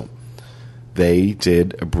hat to them. They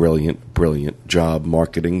did a brilliant job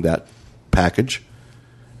marketing that package,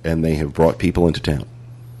 and they have brought people into town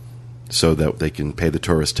so that they can pay the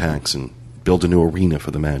tourist tax and build a new arena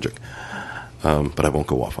for the Magic. But I won't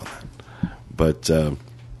go off on that. But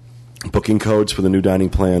booking codes for the new dining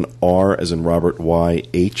plan are, as in Robert,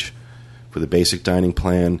 YH for the basic dining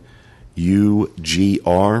plan,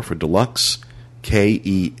 UGR for deluxe,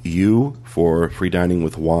 KEU for free dining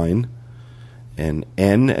with wine, and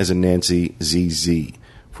N as in Nancy, ZZ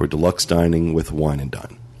for deluxe dining with wine and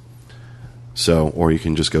dine. So, or you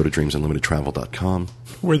can just go to dreamsunlimitedtravel.com.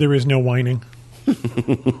 Where there is no whining.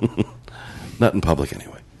 Not in public,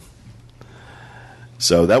 anyway.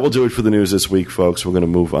 So that will do it for the news this week, folks. We're going to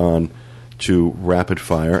move on to Rapid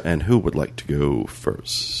Fire. And who would like to go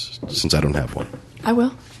first, since I don't have one? I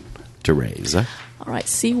will. Teresa. All right.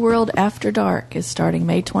 SeaWorld After Dark is starting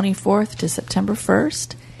May 24th to September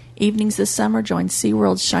 1st. Evenings this summer, join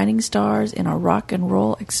SeaWorld's shining stars in a rock and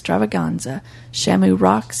roll extravaganza. Shamu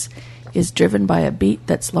Rocks is driven by a beat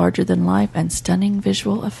that's larger than life and stunning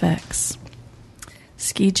visual effects.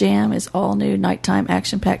 Ski Jam is all-new nighttime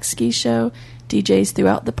action-packed ski show. DJs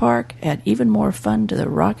throughout the park add even more fun to the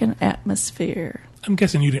rockin' atmosphere. I'm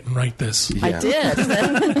guessing you didn't write this. Yeah. I did. Is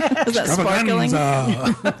that sparkling?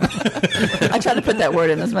 I try to put that word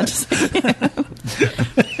in as much as I can.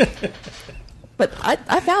 But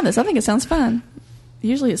I found this. I think it sounds fun.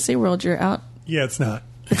 Usually at SeaWorld, you're out. Yeah, it's not.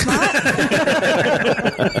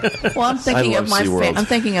 Well, I'm thinking love of my SeaWorld. I'm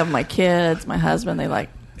thinking of my kids, my husband. They like.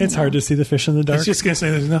 It's hard to see the fish in the I dark. was just going to say,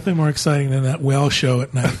 there's nothing more exciting than that whale show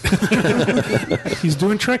at night. He's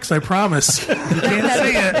doing tricks, I promise. You can't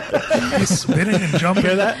see it. He's spinning and jumping.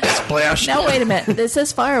 Hear that? Splash. Now wait a minute. It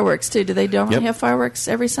says fireworks too. Do they normally Yep. have fireworks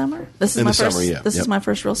every summer? This is In my the first. summer, yeah. This Yep. is my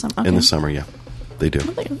first real summer. Okay. In the summer, yeah. They do.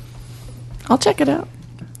 I'll check it out.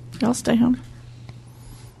 Y'all stay home.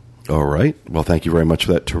 All right. Well, thank you very much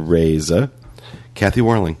for that, Teresa. Kathy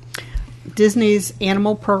Warling. Disney's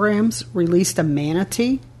animal programs released a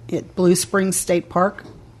manatee at Blue Springs State Park,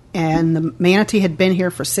 and the manatee had been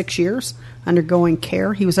here for 6 years undergoing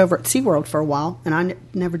care. He was over at SeaWorld for a while, and I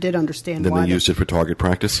never did understand Then why. they used it for target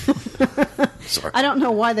practice. Sorry. I don't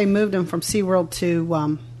know why they moved him from SeaWorld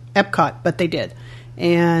to Epcot, but they did.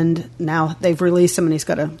 And now they've released him, and he's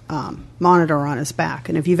got a monitor on his back.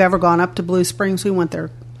 And if you've ever gone up to Blue Springs, we went there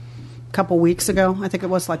a couple weeks ago. I think it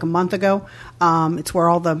was like a month ago. It's where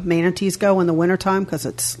all the manatees go in the wintertime because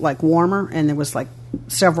it's like warmer, and there was like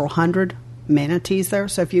several hundred manatees there.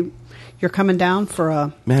 So if you're coming down for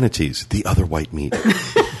a... Manatees, the other white meat.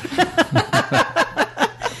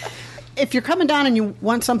 If you're coming down and you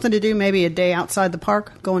want something to do, maybe a day outside the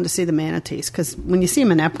park, go in to see the manatees. Because when you see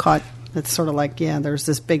them in Epcot, it's sort of like, yeah, there's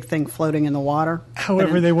this big thing floating in the water.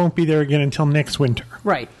 However, they won't be there again until next winter.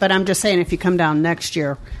 Right. But I'm just saying, if you come down next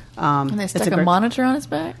year... And they it's stuck a great- monitor on his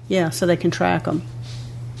back. Yeah, so they can track them.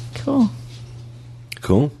 Cool.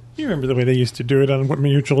 Cool. You remember the way they used to do it on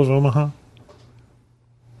Mutual of Omaha?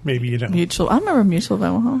 Maybe you don't. Mutual. I remember Mutual of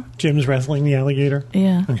Omaha. Jim's wrestling the alligator?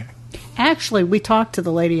 Yeah. Okay. Actually, we talked to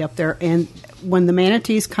the lady up there, and when the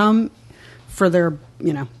manatees come for their,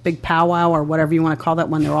 big powwow or whatever you want to call that,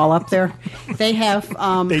 when they're all up there, they have...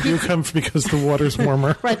 They do come because the water's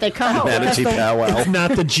warmer. Right, they come... Manatee powwow. It's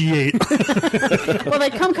not the G8. Well, they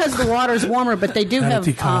come because the water's warmer, but they do have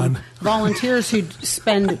Manatee Con. volunteers who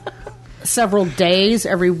spend several days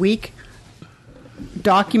every week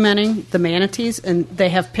documenting the manatees, and they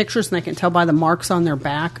have pictures, and they can tell by the marks on their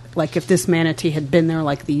back, like if this manatee had been there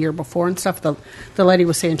like the year before and stuff. The lady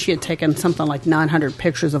was saying she had taken something like 900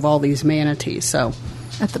 pictures of all these manatees. So,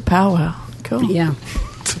 At the powwow. Cool. yeah.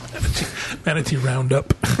 Manatee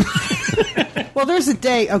Roundup. Well, there's a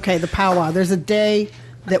day. Okay, the powwow. There's a day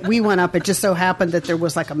that we went up. It just so happened that there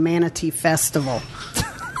was like a manatee festival.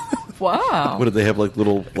 Wow. What did they have, like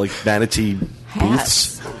little manatee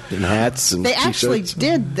Hats. booths and hats and They actually T-shirts?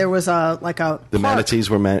 did. There was a The park. manatees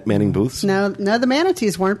were manning booths? No, the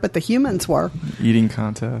manatees weren't, but the humans were. Eating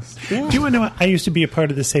contest. Yeah. Do you want to know what? I used to be a part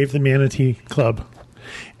of the Save the Manatee Club.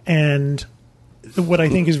 And what I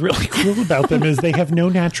think is really cool about them is they have no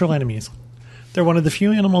natural enemies. They're one of the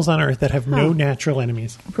few animals on Earth that have no natural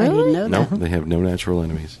enemies. I didn't know No, that. they have no natural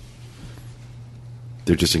enemies.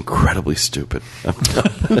 They're just incredibly stupid.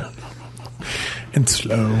 And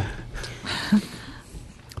slow.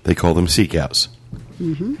 They call them sea cows,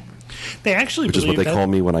 They actually which is what believe they that- call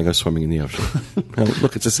me when I go swimming in the ocean. Oh,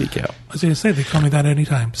 look, it's a sea cow. I was going to say, they call me that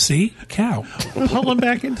anytime. See? Cow. Pull him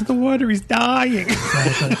back into the water. He's dying.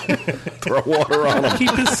 Throw water on them,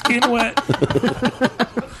 Keep his skin wet.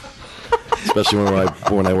 especially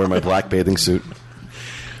when I wear my black bathing suit.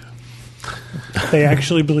 They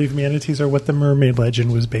actually believe manatees are what the mermaid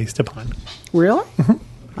legend was based upon. Really?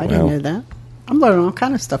 I didn't Wow. know that. I'm learning all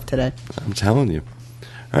kind of stuff today. I'm telling you.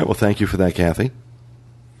 All right, well, thank you for that, Kathy.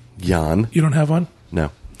 Jan? You don't have one?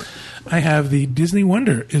 No. I have the Disney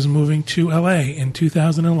Wonder is moving to L.A. in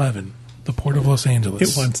 2011, the Port of Los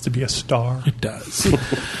Angeles. It wants to be a star. It does.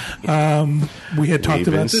 We had talked We've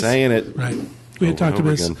about been this. saying it. Right. We had Over talked and about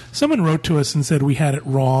over this. again. Someone wrote to us and said we had it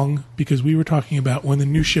wrong because we were talking about when the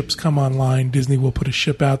new ships come online, Disney will put a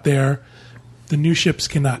ship out there the new ships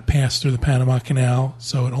cannot pass through the Panama Canal,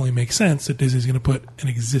 so it only makes sense that Disney's going to put an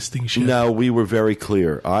existing ship. No, we were very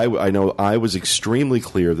clear. I know I was extremely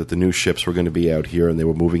clear that the new ships were going to be out here, and they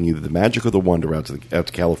were moving either the Magic or the Wonder out to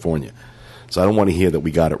California. So I don't want to hear that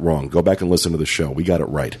we got it wrong. Go back and listen to the show. We got it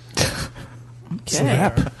right.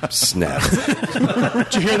 Okay. Snap.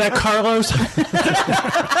 Did you hear that, Carlos?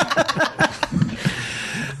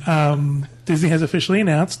 Disney has officially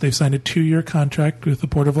announced they've signed a 2-year contract with the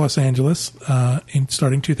Port of Los Angeles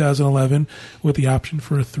starting 2011 with the option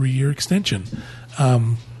for a 3-year extension.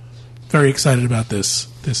 Very excited about this.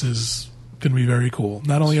 This is going to be very cool.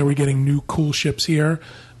 Not only are we getting new cool ships here,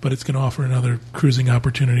 but it's going to offer another cruising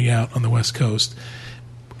opportunity out on the West Coast.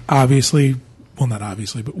 Obviously, well, not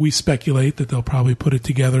obviously, but we speculate that they'll probably put it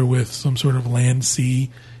together with some sort of land-sea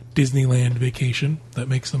Disneyland vacation. That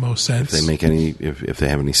makes the most sense. If they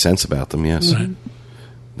have any sense about them, yes. Right.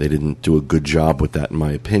 They didn't do a good job with that, in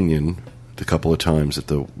my opinion. The couple of times that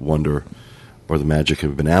the Wonder or the Magic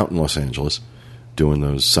have been out in Los Angeles doing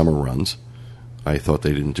those summer runs, I thought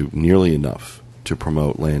they didn't do nearly enough to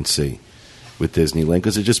promote land sea with Disneyland,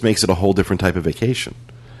 because it just makes it a whole different type of vacation.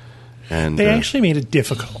 And they actually made it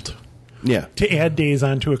difficult to add days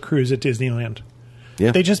onto a cruise at Disneyland.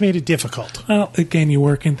 Yeah. They just made it difficult. Well, again, you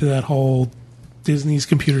work into that whole Disney's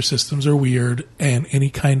computer systems are weird, and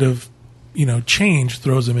any kind of change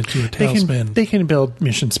throws them into a tailspin. They can build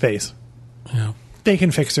mission space. Yeah. They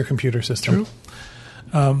can fix their computer system.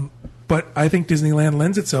 True. But I think Disneyland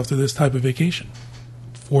lends itself to this type of vacation.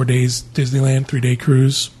 4 days Disneyland, 3-day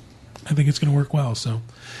cruise. I think it's going to work well. So,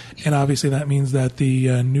 and obviously that means that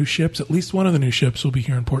the new ships, at least one of the new ships, will be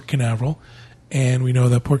here in Port Canaveral, and we know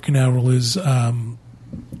that Port Canaveral is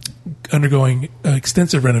undergoing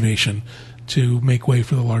extensive renovation to make way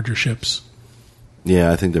for the larger ships.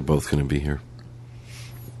 Yeah, I think they're both going to be here.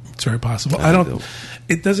 It's very possible.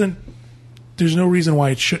 It doesn't. There's no reason why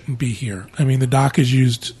it shouldn't be here. I mean, the dock is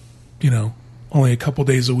used, only a couple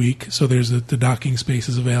days a week, so there's the docking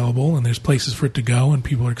spaces available, and there's places for it to go, and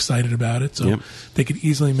people are excited about it. So they could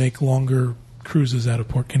easily make longer cruises out of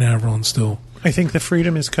Port Canaveral and still. I think the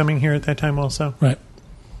Freedom is coming here at that time also. Right.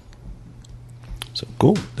 So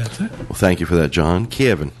cool. That's it. Well, thank you for that, John.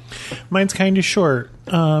 Kevin. Mine's kind of short.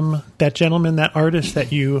 That gentleman, that artist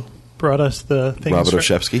that you brought us the things Robert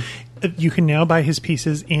Olszewski. You can now buy his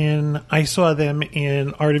pieces I saw them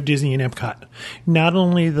in Art of Disney in Epcot. Not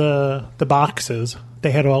only the boxes,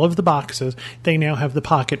 they had all of the boxes, they now have the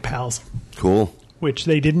Pocket Pals. Cool. Which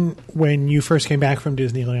they didn't when you first came back from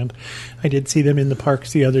Disneyland. I did see them in the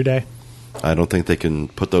parks the other day. I don't think they can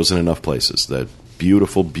put those in enough places. That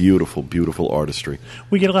beautiful, beautiful, beautiful artistry.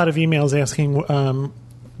 We get a lot of emails asking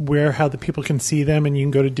how the people can see them, and you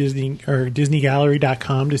can go to Disney or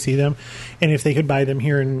DisneyGallery.com to see them, and if they could buy them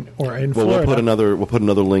here in Florida. We'll put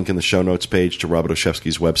another link in the show notes page to Robert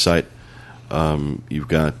Olszewski's website.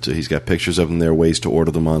 He's got pictures of them there, ways to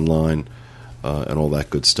order them online, and all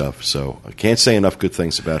that good stuff. So I can't say enough good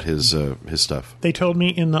things about his stuff. They told me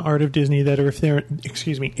in the Art of Disney that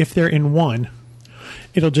if they're in one,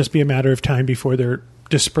 it'll just be a matter of time before they're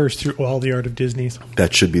dispersed through all the Art of Disneys.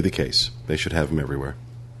 That should be the case. They should have them everywhere.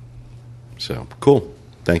 So, cool.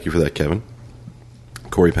 Thank you for that, Kevin.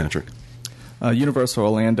 Corey Patrick. Universal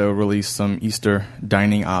Orlando released some Easter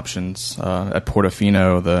dining options. At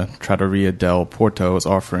Portofino, the Trattoria del Porto is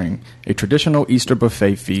offering a traditional Easter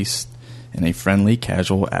buffet feast in a friendly,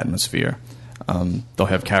 casual atmosphere. They'll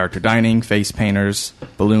have character dining, face painters,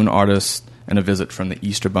 balloon artists, and a visit from the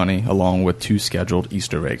Easter Bunny, along with 2 scheduled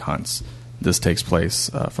Easter egg hunts. This takes place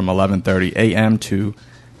from 11:30 a.m. to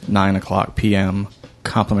 9 o'clock p.m.,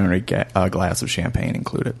 complimentary glass of champagne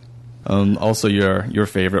included. Also, your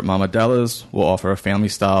favorite Mama Della's will offer a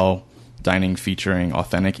family-style dining featuring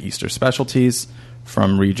authentic Easter specialties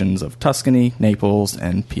from regions of Tuscany, Naples,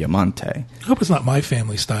 and Piemonte. I hope it's not my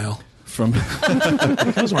family style.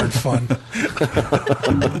 Those weren't fun.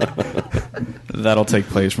 That'll take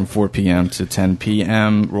place from 4 p.m. to 10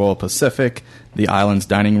 p.m. Royal Pacific. The island's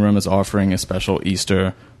dining room is offering a special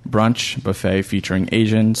Easter brunch buffet featuring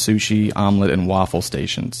Asian, sushi, omelet, and waffle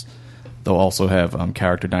stations. They'll also have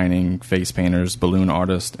character dining, face painters, balloon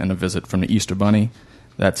artists, and a visit from the Easter Bunny.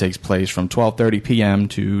 That takes place from 12:30 p.m.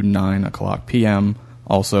 to 9 o'clock p.m.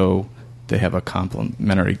 Also, they have a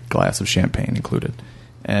complimentary glass of champagne included.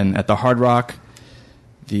 And at the Hard Rock,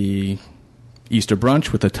 the Easter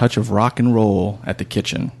brunch with a touch of rock and roll at the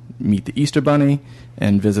kitchen. Meet the Easter Bunny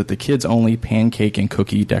and visit the kids-only pancake and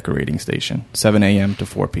cookie decorating station, 7 a.m. to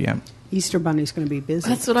 4 p.m. Easter Bunny's going to be busy.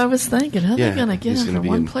 That's what I was thinking. How are they going to get he's him gonna from be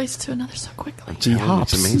one place to another so quickly? He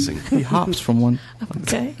hops. It's amazing. He hops from one.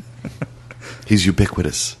 Okay. He's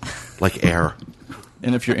ubiquitous, like air.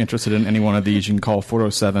 And if you're interested in any one of these, you can call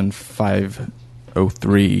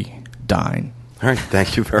 407-503-DINE. All right,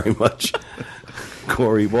 thank you very much.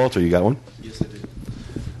 Corey, Walter, you got one? Yes, I do.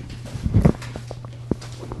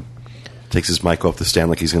 Takes his mic off the stand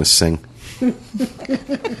like he's going to sing.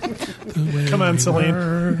 Come on,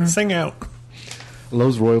 Celine. Sing out.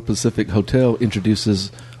 Lowe's Royal Pacific Hotel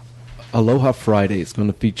introduces Aloha Friday. It's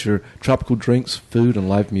going to feature tropical drinks, food, and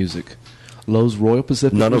live music. Lowe's Royal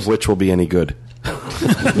Pacific... None of which will be any good.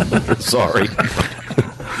 Sorry.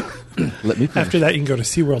 Let me finish. After that, you can go to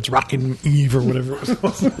SeaWorld's Rockin' Eve or whatever it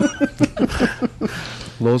was.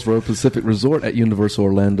 Lowe's Royal Pacific Resort at Universal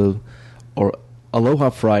Orlando, or Aloha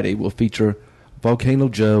Friday, will feature Volcano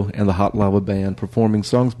Joe and the Hot Lava Band performing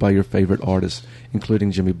songs by your favorite artists,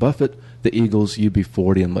 including Jimmy Buffett, the Eagles,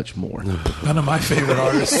 UB40, and much more. None of my favorite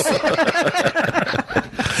artists.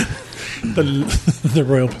 the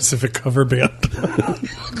Royal Pacific cover band.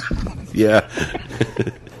 Yeah.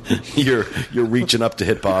 You're reaching up to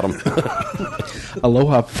hit bottom.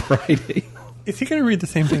 Aloha Friday. Is he going to read the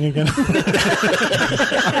same thing again?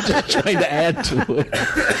 I'm just trying to add to it.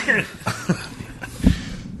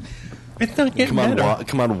 It's not getting better.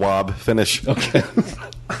 Come on, Wob. Finish. Okay.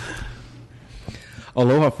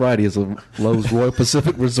 Aloha Friday is a Lowe's Royal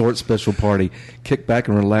Pacific Resort special party. Kick back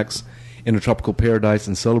and relax in a tropical paradise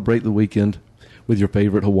and celebrate the weekend with your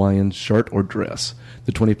favorite Hawaiian shirt or dress.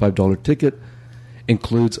 The $25 ticket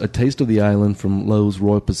includes a taste of the island from Lowe's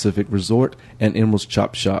Royal Pacific Resort and Emerald's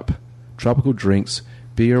Chop Shop. Tropical drinks,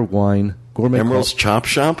 beer, wine, gourmet... Emerald's Chop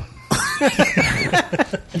Shop?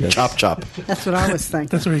 Yes. Chop. That's what I was thinking.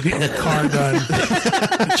 That's where you get your car done.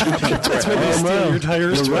 That's where they steal your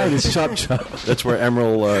tires. You're right, it's Chop Shop. That's where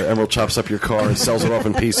Emerald chops up your car and sells it off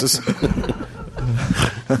in pieces.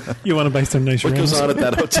 You want to buy some nice What rims? goes on at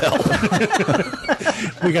that hotel?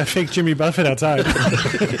 We got fake Jimmy Buffett outside.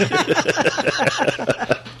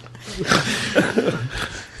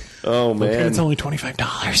 Oh, And man. it's only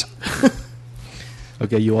 $25.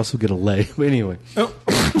 Okay, you also get a lei. But anyway.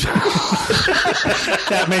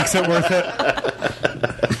 That makes it worth it.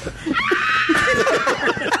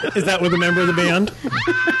 Is that with a member of the band?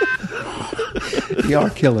 You are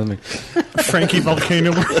killing me. Frankie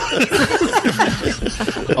Volcano.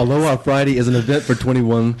 Aloha Friday is an event for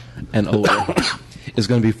 21 and older. It's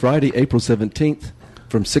going to be Friday, April 17th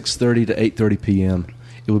from 6:30 to 8:30 p.m.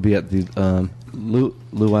 It will be at the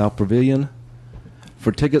Luau Pavilion.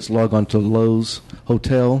 For tickets, log on to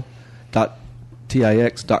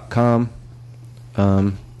lowshotel.tix.com.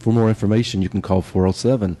 For more information, you can call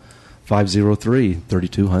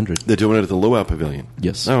 407-503-3200. They're doing it at the Luau Pavilion.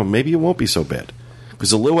 Yes. Oh, maybe it won't be so bad. Because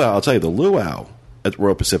the Luau, I'll tell you, the Luau at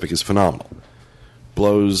Royal Pacific is phenomenal.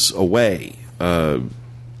 Blows away the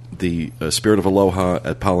Spirit of Aloha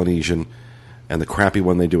at Polynesian and the crappy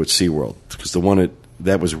one they do at SeaWorld. Because the one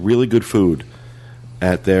that was really good food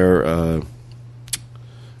at their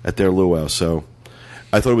Luau. So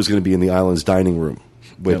I thought it was going to be in the island's dining room,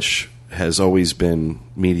 which has always been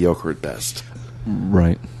mediocre at best.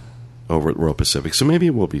 Right. Over at Royal Pacific. So maybe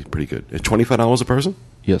it will be pretty good. At $25 a person?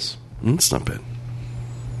 Yes. It's not bad.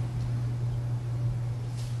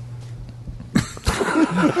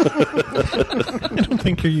 I don't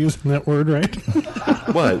think you're using that word right.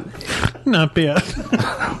 What? Not bad.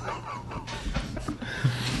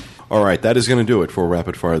 All right, that is going to do it for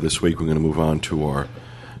Rapid Fire this week. We're going to move on to our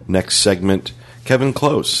next segment. Kevin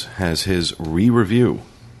Klose has his re-review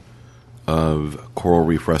of Coral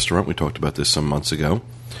Reef Restaurant. We talked about this some months ago,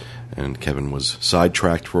 and Kevin was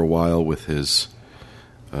sidetracked for a while with his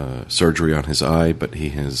surgery on his eye, but he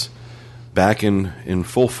is back in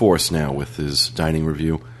full force now with his dining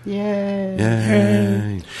review.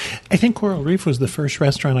 Yay! I think Coral Reef was the first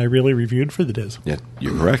restaurant I really reviewed for the DIS. Yeah,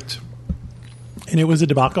 you're correct. And it was a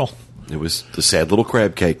debacle. It was the sad little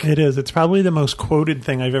crab cake. It is. It's probably the most quoted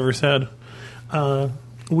thing I've ever said.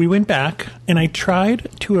 We went back, and I tried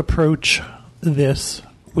to approach this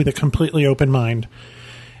with a completely open mind.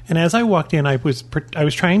 And as I walked in, I was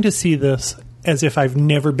trying to see this as if I've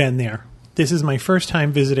never been there. This is my first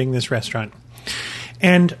time visiting this restaurant.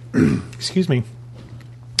 And, excuse me,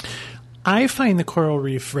 I find the Coral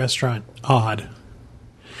Reef Restaurant odd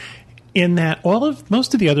in that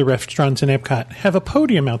most of the other restaurants in Epcot have a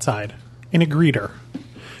podium outside and a greeter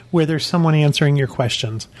where there's someone answering your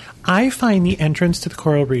questions. I find the entrance to the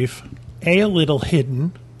Coral Reef a little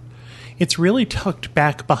hidden. It's really tucked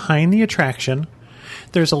back behind the attraction.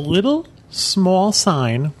 There's a little small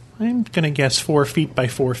sign, I'm going to guess 4 feet by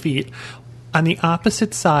 4 feet, on the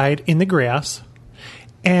opposite side in the grass.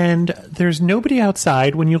 And there's nobody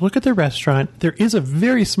outside. When you look at the restaurant, there is a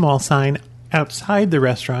very small sign outside the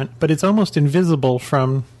restaurant, but it's almost invisible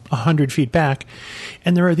from 100 feet back,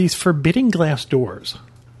 and there are these forbidding glass doors,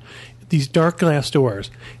 these dark glass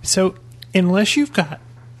doors. So unless you've got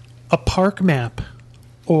a park map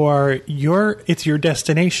or it's your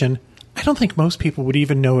destination, I don't think most people would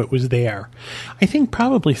even know it was there. I think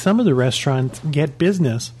probably some of the restaurants get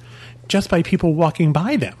business just by people walking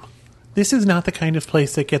by them. This is not the kind of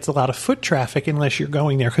place that gets a lot of foot traffic unless you're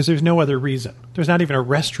going there, because there's no other reason. There's not even a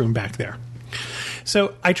restroom back there.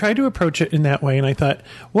 So I tried to approach it in that way, and I thought,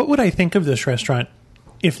 what would I think of this restaurant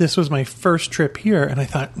if this was my first trip here? And I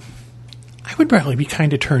thought, I would probably be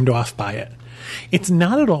kind of turned off by it. It's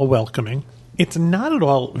not at all welcoming. It's not at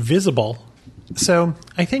all visible. So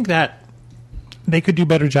I think that they could do a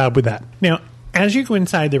better job with that. Now, as you go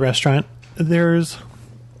inside the restaurant,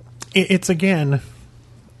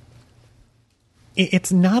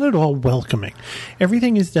 it's not at all welcoming.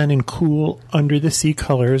 Everything is done in cool, under-the-sea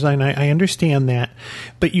colors, and I understand that.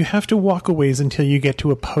 But you have to walk a ways until you get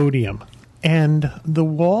to a podium. And the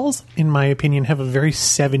walls, in my opinion, have a very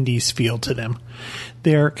 70s feel to them.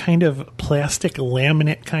 They're kind of plastic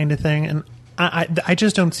laminate kind of thing, and I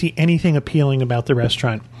just don't see anything appealing about the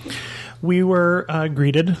restaurant. We were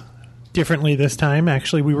greeted differently this time.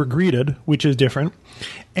 Actually, we were greeted, which is different.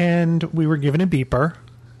 And we were given a beeper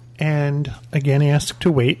and, again, asked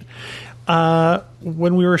to wait.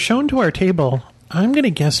 When we were shown to our table, I'm going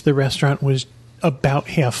to guess the restaurant was about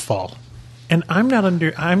half full. And I'm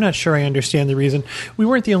not sure I understand the reason. We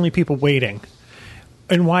weren't the only people waiting.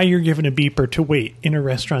 And why you're given a beeper to wait in a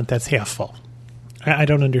restaurant that's half full. I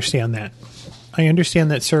don't understand that. I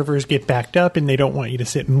understand that servers get backed up and they don't want you to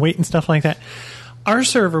sit and wait and stuff like that. Our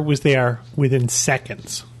server was there within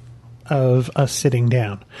seconds of us sitting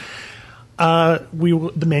down.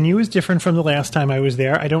 The menu is different from the last time I was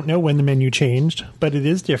there. I don't know when the menu changed, but it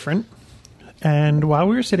is different. And while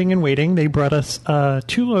we were sitting and waiting, they brought us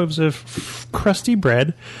 2 loaves of crusty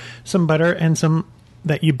bread, some butter, and some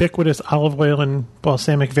that ubiquitous olive oil and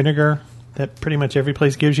balsamic vinegar that pretty much every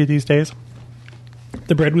place gives you these days.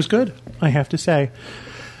 The bread was good, I have to say.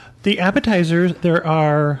 The appetizers, there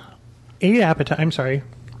are 7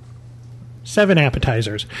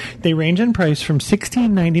 appetizers. They range in price from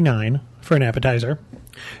 $16.99 for an appetizer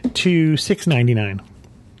to $6.99.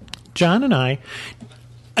 John and I,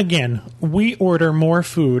 again, we order more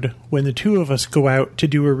food when the two of us go out to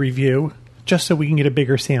do a review, just so we can get a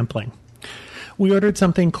bigger sampling. We ordered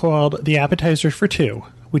something called the appetizer for 2,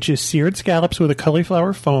 which is seared scallops with a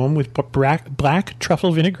cauliflower foam with black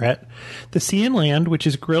truffle vinaigrette, the sea and land, which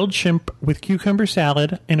is grilled shrimp with cucumber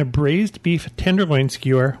salad, and a braised beef tenderloin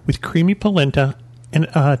skewer with creamy polenta and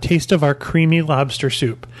a taste of our creamy lobster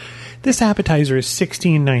soup. This appetizer is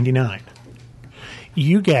 $16.99.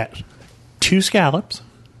 You get 2 scallops,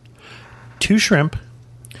 2 shrimp,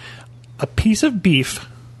 a piece of beef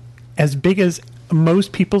as big as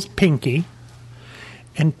most people's pinky,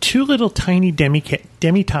 and 2 little tiny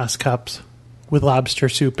demi-tasse cups with lobster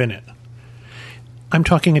soup in it. I'm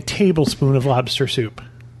talking a tablespoon of lobster soup.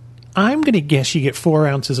 I'm going to guess you get 4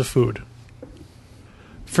 ounces of food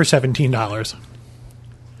for $17.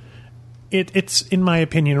 It's, in my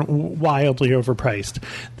opinion, wildly overpriced.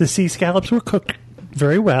 The sea scallops were cooked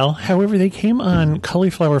very well. However, they came on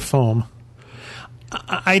cauliflower foam.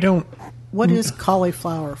 I don't... What is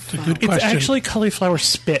cauliflower foam? It's actually cauliflower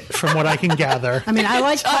spit, from what I can gather. I mean, I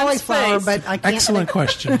like cauliflower, but I can't... Excellent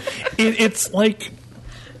question. It's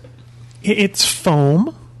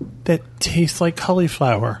foam that tastes like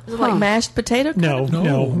cauliflower. Is it like mashed potato?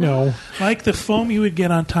 No. Like the foam you would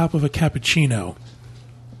get on top of a cappuccino,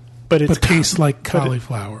 but it tastes like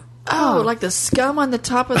cauliflower. Oh, like the scum on the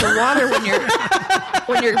top of the water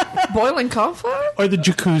when you're boiling cauliflower? Or the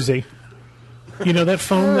jacuzzi. You know that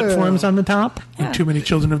foam that forms on the top? And too many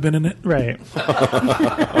children have been in it. Right.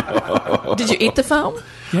 Did you eat the foam?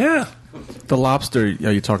 Yeah. The lobster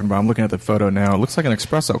you're talking about, I'm looking at the photo now. It looks like an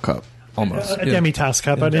espresso cup, almost. A demi-tasse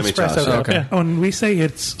cup, an espresso cup. Okay. Yeah. Oh, and we say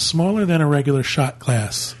it's smaller than a regular shot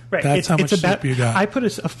glass. Right. That's how much soup you got. I put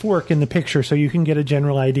a fork in the picture so you can get a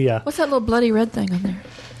general idea. What's that little bloody red thing on there?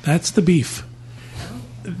 That's the beef.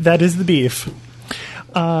 That is the beef.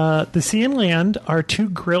 The sea and land are 2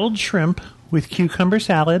 grilled shrimp with cucumber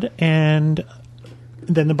salad and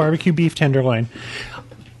then the barbecue beef tenderloin.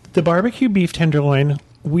 The barbecue beef tenderloin,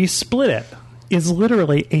 we split it, is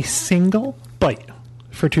literally a single bite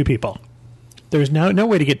for 2 people. There's no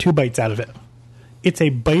way to get 2 bites out of it. It's a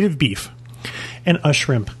bite of beef and a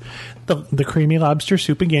shrimp. The creamy lobster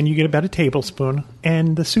soup, again, you get about a tablespoon,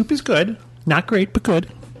 and the soup is good. Not great, but good.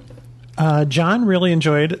 John really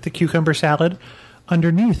enjoyed the cucumber salad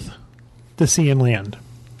underneath the sea and land.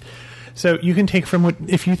 So you can take from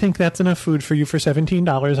if you think that's enough food for you for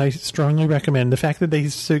 $17, I strongly recommend. The fact that they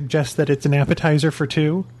suggest that it's an appetizer for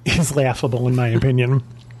two is laughable, in my opinion.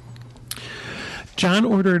 John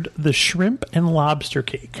ordered the shrimp and lobster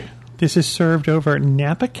cake. This is served over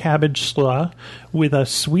Napa cabbage slaw with a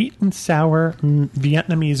sweet and sour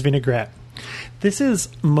Vietnamese vinaigrette. This is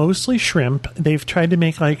mostly shrimp. They've tried to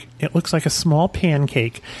make it looks like a small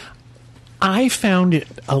pancake. I found it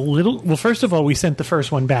a little... Well, first of all, we sent the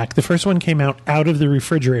first one back. The first one came out of the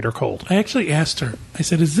refrigerator cold. I actually asked her, I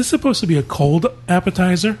said, is this supposed to be a cold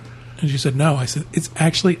appetizer? And she said, no. I said, it's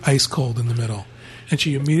actually ice cold in the middle. And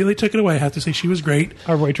she immediately took it away. I have to say, she was great.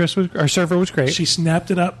 Our server was great. She snapped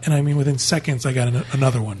it up, and I mean, within seconds, I got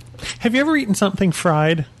another one. Have you ever eaten something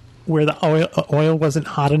fried where the oil wasn't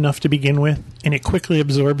hot enough to begin with, and it quickly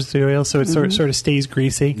absorbs the oil, so it sort of stays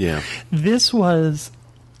greasy? Yeah. This was...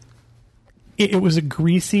 It was a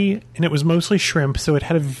greasy, and it was mostly shrimp, so it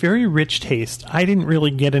had a very rich taste. I didn't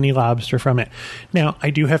really get any lobster from it. Now,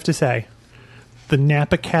 I do have to say, the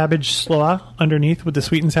Napa cabbage slaw underneath with the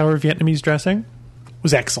sweet and sour Vietnamese dressing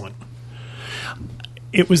was excellent.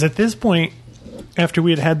 It was at this point, after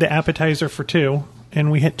we had the appetizer for two,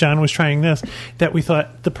 and John was trying this, that we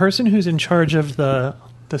thought the person who's in charge of the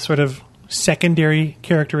sort of secondary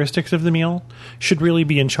characteristics of the meal should really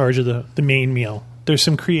be in charge of the main meal. There's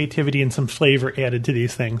some creativity and some flavor added to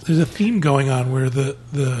these things. There's a theme going on where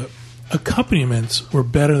the accompaniments were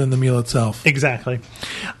better than the meal itself. Exactly.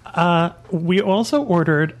 We also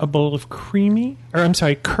ordered a bowl of curry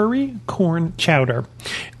corn chowder.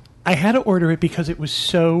 I had to order it because it was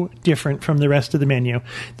so different from the rest of the menu.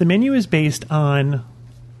 The menu is based on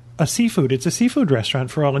a seafood. It's a seafood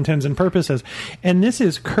restaurant for all intents and purposes. And this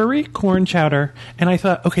is curry corn chowder. And I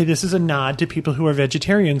thought, okay, this is a nod to people who are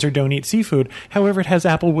vegetarians or don't eat seafood. However, it has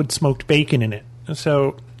applewood smoked bacon in it.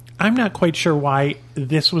 So I'm not quite sure why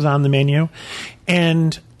this was on the menu.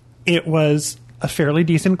 And it was a fairly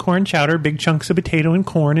decent corn chowder, big chunks of potato and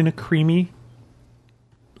corn in a creamy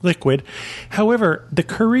liquid. However, the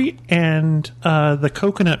curry and the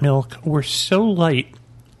coconut milk were so light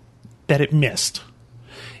that it missed.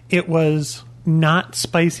 It was not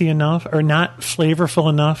spicy enough or not flavorful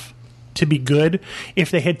enough to be good.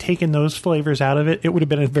 If they had taken those flavors out of it, it would have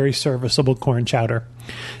been a very serviceable corn chowder.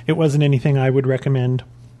 It wasn't anything I would recommend.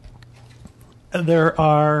 There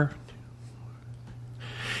are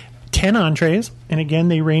 10 entrees, and again,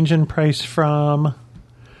 they range in price from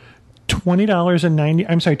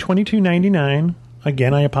 $22.99.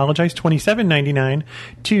 Again, I apologize, $27.99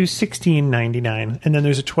 to $16.99, and then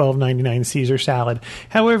there's a $12.99 Caesar salad.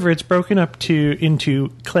 However, it's broken up into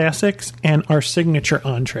classics and our signature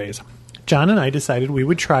entrees. John and I decided we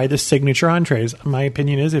would try the signature entrees. My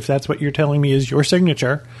opinion is, if that's what you're telling me is your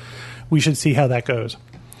signature, we should see how that goes.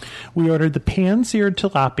 We ordered the pan-seared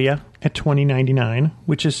tilapia at $20.99,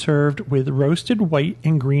 which is served with roasted white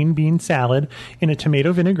and green bean salad in a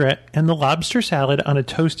tomato vinaigrette, and the lobster salad on a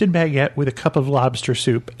toasted baguette with a cup of lobster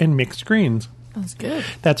soup and mixed greens. That's good.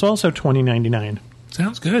 That's also $20.99.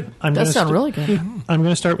 Sounds good. Does sound really good. I'm going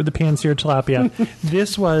to start with the pan-seared tilapia.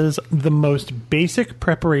 This was the most basic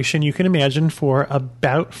preparation you can imagine for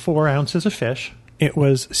about 4 ounces of fish. It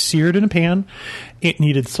was seared in a pan. It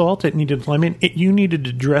needed salt. It needed lemon. You needed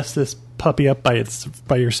to dress this puppy up by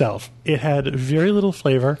yourself. It had very little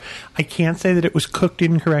flavor. I can't say that it was cooked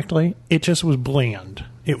incorrectly. It just was bland.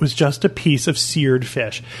 It was just a piece of seared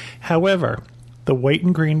fish. However, the white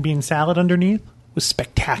and green bean salad underneath was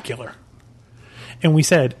spectacular. And we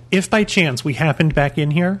said, if by chance we happened back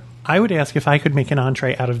in here, I would ask if I could make an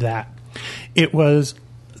entree out of that. It was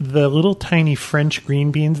the little tiny French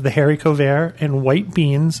green beans, the haricot vert, and white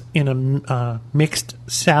beans in a mixed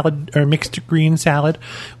salad or mixed green salad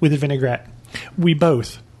with a vinaigrette. We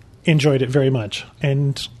both enjoyed it very much.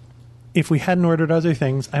 And if we hadn't ordered other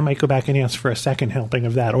things, I might go back and ask for a second helping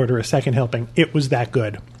of that, order a second helping. It was that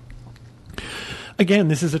good. Again,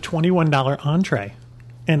 this is a $21 entree.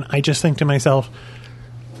 And I just think to myself,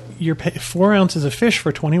 4 ounces of fish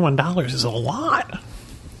for $21 is a lot.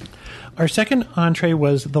 Our second entree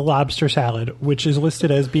was the lobster salad, which is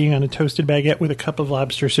listed as being on a toasted baguette with a cup of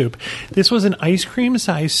lobster soup. This was an ice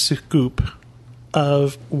cream-sized scoop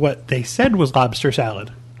of what they said was lobster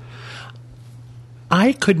salad.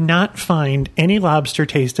 I could not find any lobster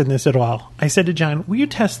taste in this at all. I said to John, will you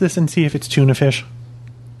test this and see if it's tuna fish?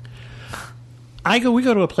 We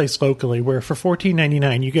go to a place locally where for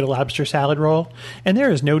 $14.99 you get a lobster salad roll, and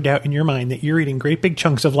there is no doubt in your mind that you're eating great big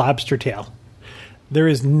chunks of lobster tail. There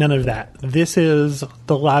is none of that. This is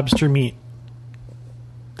the lobster meat.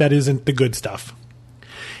 That isn't the good stuff.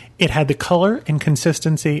 It had the color and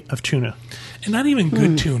consistency of tuna. And not even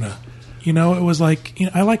good tuna. You know, it was like,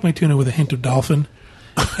 I like my tuna with a hint of dolphin,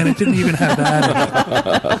 and it didn't even have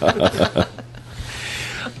that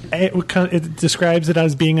in it. It describes it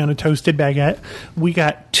as being on a toasted baguette. We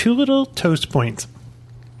got 2 little toast points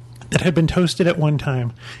that had been toasted at one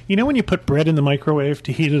time. You know when you put bread in the microwave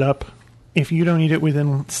to heat it up? If you don't eat it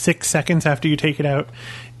within 6 seconds after you take it out,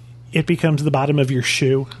 it becomes the bottom of your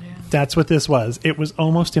shoe. Yeah. That's what this was. It was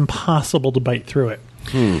almost impossible to bite through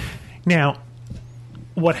it. Now,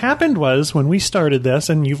 what happened was when we started this,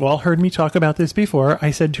 and you've all heard me talk about this before,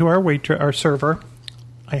 I said to our server,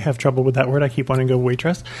 I have trouble with that word, I keep wanting to go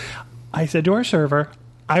waitress. I said to our server,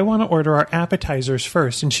 I want to order our appetizers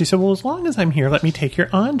first. And she said, well, as long as I'm here, let me take your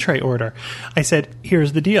entree order. I said,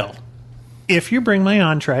 here's the deal. If you bring my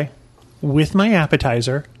entree with my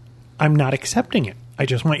appetizer, I'm not accepting it. I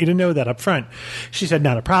just want you to know that up front. She said,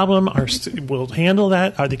 not a problem. We'll handle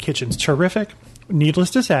that. The kitchen's terrific. Needless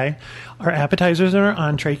to say, our appetizers and our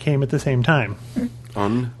entree came at the same time.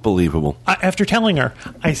 Unbelievable. After telling her,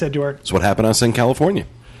 I said to her... That's what happened to us in California.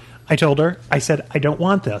 I told her, I said, I don't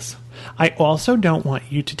want this. I also don't want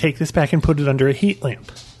you to take this back and put it under a heat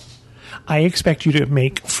lamp. I expect you to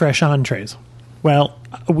make fresh entrees. Well,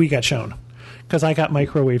 we got shown, because I got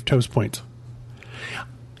microwave toast points.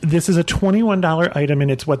 This is a $21 item, and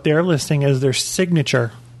it's what they're listing as their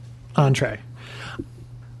signature entree.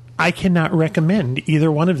 I cannot recommend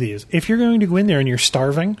either one of these. If you're going to go in there and you're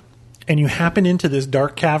starving, and you happen into this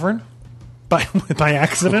dark cavern by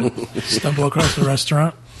accident, stumble across the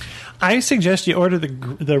restaurant, I suggest you order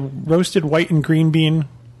the roasted white and green bean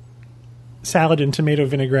salad and tomato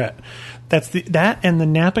vinaigrette. That and the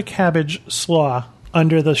Napa cabbage slaw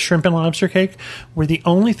under the shrimp and lobster cake were the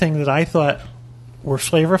only thing that I thought were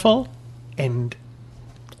flavorful and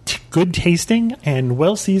good tasting and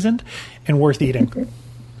well seasoned and worth eating.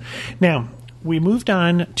 Now, we moved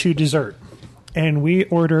on to dessert, and we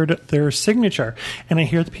ordered their signature. And I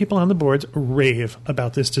hear the people on the boards rave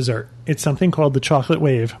about this dessert. It's something called the chocolate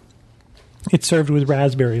wave. It's served with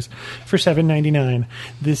raspberries for $7.99.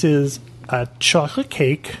 This is a chocolate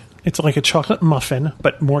cake. It's like a chocolate muffin,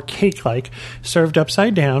 but more cake-like, served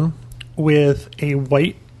upside down with a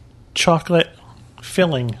white chocolate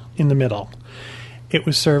filling in the middle. It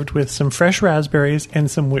was served with some fresh raspberries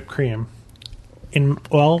and some whipped cream. In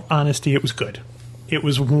all honesty, it was good. It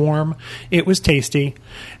was warm. It was tasty.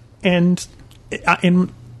 And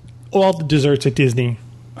in all the desserts at Disney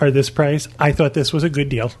are this price. I thought this was a good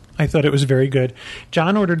deal. I thought it was very good.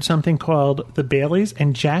 John ordered something called the Bailey's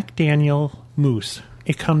and Jack Daniel Mousse.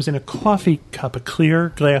 It comes in a coffee cup, a clear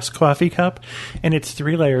glass coffee cup, and it's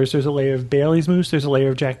 3 layers. There's a layer of Bailey's mousse, there's a layer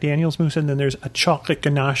of Jack Daniel's mousse, and then there's a chocolate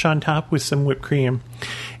ganache on top with some whipped cream.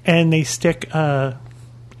 And they stick...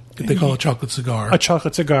 they call it a chocolate cigar. A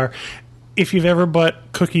chocolate cigar. If you've ever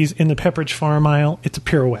bought cookies in the Pepperidge Farm aisle, it's a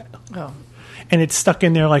pirouette. Oh. And it's stuck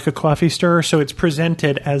in there like a coffee stirrer, so it's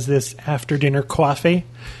presented as this after-dinner coffee.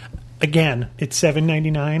 Again, it's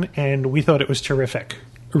 $7.99, and we thought it was terrific.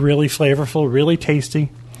 Really flavorful, really tasty.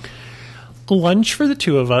 Lunch for the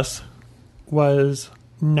 2 of us was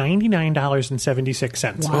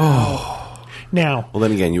 $99.76. Wow. Oh. Now, well,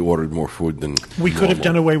 then again, you ordered more food than we could have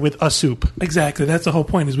done away with a soup. Exactly. That's the whole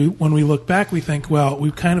point. Is when we look back, we think, well,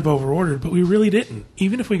 we kind of overordered, but we really didn't.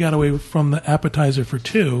 Even if we got away from the appetizer for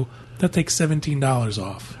 2, that takes $17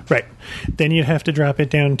 off. Right. Then you'd have to drop it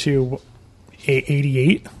down to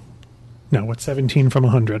 88. No, what's 17 from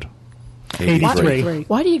 100? 83.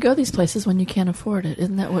 Why do you go these places when you can't afford it?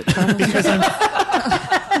 Isn't that what Charlie Because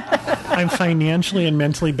I'm financially and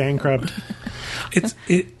mentally bankrupt.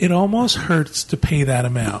 It almost hurts to pay that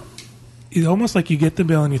amount. It's almost like you get the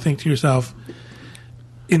bill and you think to yourself,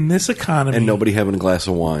 in this economy... And nobody having a glass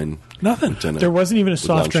of wine. Nothing. There wasn't even a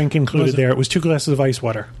soft drink included there. It was 2 glasses of ice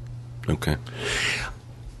water. Okay.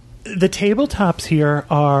 The tabletops here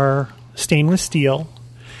are stainless steel.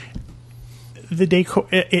 The decor,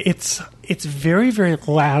 it's very, very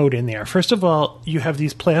loud in there. First of all, you have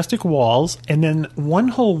these plastic walls, and then one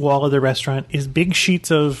whole wall of the restaurant is big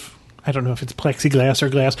sheets of, I don't know if it's plexiglass or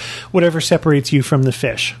glass, whatever separates you from the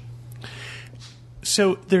fish.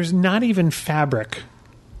 So there's not even fabric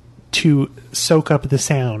to soak up the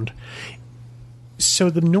sound. So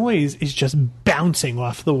the noise is just bouncing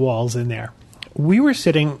off the walls in there. We were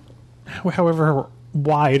sitting, however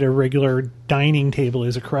wide a regular dining table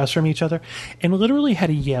is across from each other, and literally had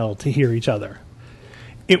to yell to hear each other.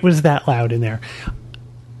 It was that loud in there.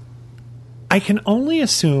 I can only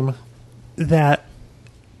assume that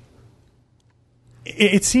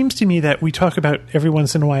it seems to me that we talk about every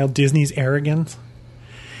once in a while Disney's arrogance.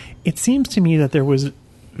 It seems to me that there was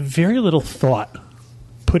very little thought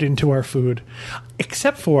put into our food,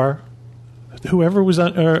 except for whoever was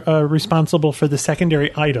responsible for the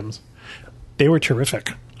secondary items, they were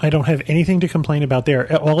terrific. I don't have anything to complain about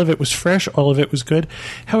there. All of it was fresh. All of it was good.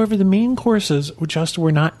 However, the main courses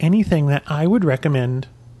were not anything that I would recommend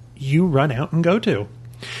you run out and go to.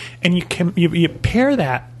 And you pair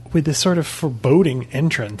that with this sort of foreboding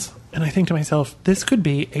entrance. And I think to myself, this could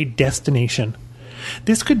be a destination.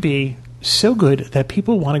 This could be so good that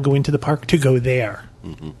people want to go into the park to go there.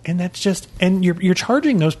 Mm-hmm. And that's just, and you're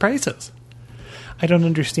charging those prices. I don't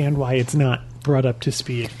understand why it's not brought up to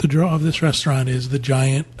speed. The draw of this restaurant is the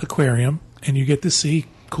giant aquarium, and you get to see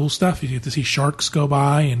cool stuff. You get to see sharks go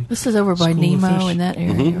by, and this is over by Nemo in that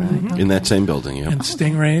area, mm-hmm. right? Okay. In that same building, yeah. And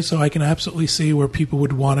stingrays. So I can absolutely see where people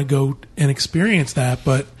would want to go and experience that,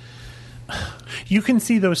 but you can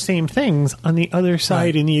see those same things on the other side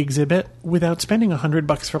right. in the exhibit without spending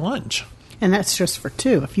 $100 for lunch. And that's just for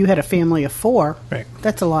two. If you had a family of four, right.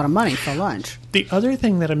 That's a lot of money for lunch. The other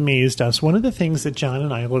thing that amazed us, one of the things that John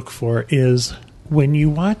and I look for is when you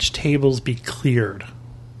watch tables be cleared.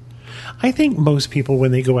 I think most people,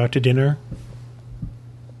 when they go out to dinner,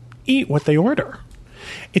 eat what they order.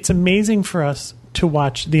 It's amazing for us to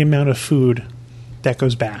watch the amount of food that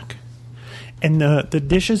goes back. And the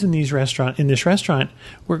dishes in this restaurant,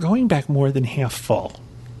 we're going back more than half full.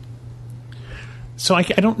 So I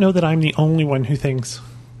don't know that I'm the only one who thinks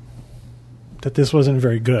that this wasn't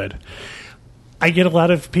very good. I get a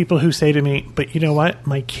lot of people who say to me, but you know what?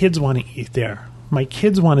 My kids want to eat there. My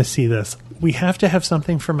kids want to see this. We have to have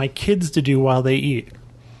something for my kids to do while they eat.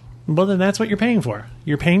 Well, then that's what you're paying for.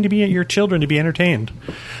 You're paying your children to be entertained.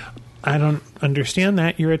 I don't understand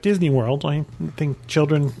that. You're at Disney World. I think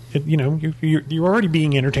children, you're already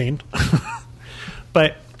being entertained.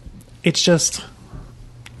 But it's just,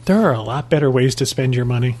 there are a lot better ways to spend your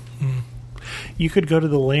money. Mm. You could go to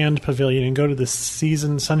the Land Pavilion and go to the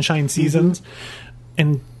Sunshine Seasons, mm-hmm.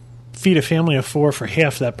 and feed a family of four for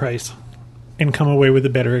half that price and come away with a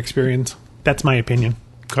better experience. That's my opinion.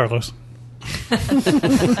 Carlos.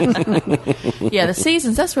 Yeah, the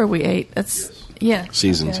Seasons, that's where we ate.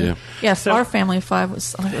 Seasons, yeah. Yeah, so our family of five was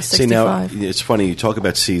 65. See, now, it's funny, you talk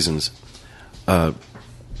about Seasons.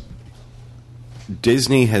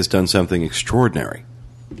 Disney has done something extraordinary,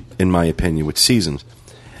 in my opinion, with Seasons.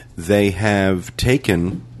 They have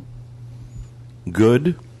taken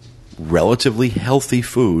good, relatively healthy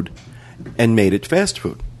food and made it fast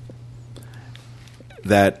food.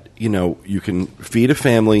 That, you can feed a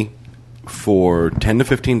family for $10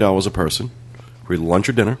 to $15 a person for lunch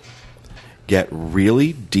or dinner, get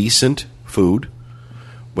really decent food,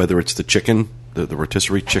 whether it's the chicken, the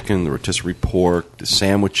rotisserie chicken, the rotisserie pork, the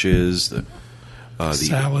sandwiches, the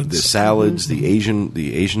salads, the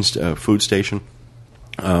Asian food station.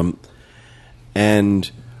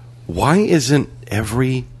 And why isn't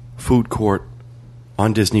every food court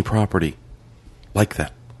on Disney property like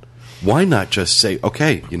that? Why not just say,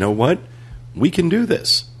 okay, you know what? We can do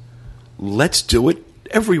this. Let's do it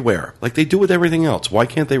everywhere, like they do with everything else. Why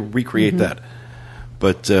can't they recreate that?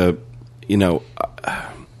 But, as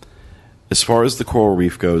far as the Coral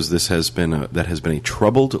Reef goes, that has been a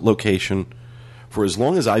troubled location for as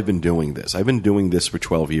long as I've been doing this. I've been doing this for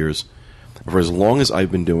 12 years. For as long as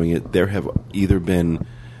I've been doing it, there have either been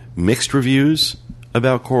mixed reviews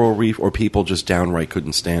about Coral Reef or people just downright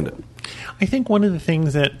couldn't stand it. I think one of the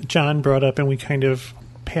things that John brought up and we kind of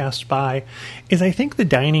passed by is I think the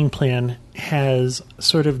dining plan has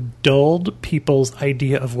sort of dulled people's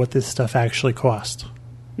idea of what this stuff actually costs,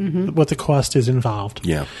 what the cost is involved.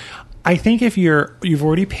 Yeah. I think if you've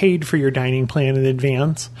already paid for your dining plan in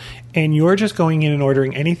advance and you're just going in and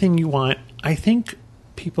ordering anything you want, I think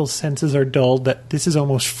people's senses are dulled that this is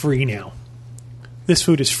almost free now. This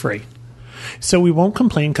food is free. So we won't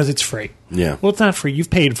complain because it's free. Yeah. Well, it's not free. You've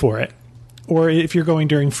paid for it. Or if you're going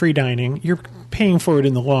during free dining, you're paying for it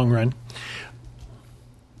in the long run.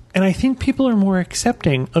 And I think people are more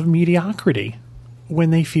accepting of mediocrity when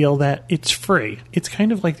they feel that it's free. It's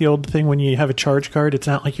kind of like the old thing when you have a charge card. It's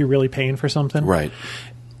not like you're really paying for something. Right.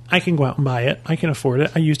 I can go out and buy it. I can afford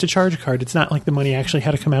it. I used a charge card. It's not like the money actually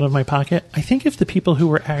had to come out of my pocket. I think if the people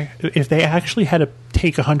if they actually had to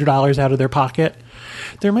take $100 out of their pocket,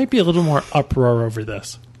 there might be a little more uproar over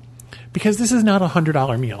this. Because this is not a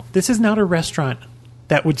 $100 meal. This is not a restaurant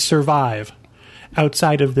that would survive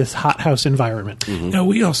outside of this hothouse environment. Mm-hmm. Now,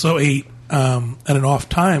 we also ate at an off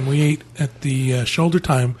time. We ate at the shoulder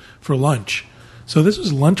time for lunch. So this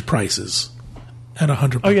was lunch prices at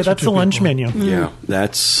 $100. Oh, yeah, that's the lunch menu. Mm. Yeah,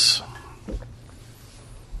 that's...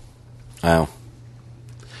 Wow.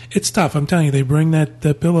 It's tough. I'm telling you, they bring that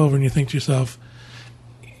bill over and you think to yourself,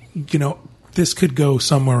 this could go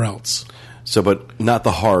somewhere else. So, but not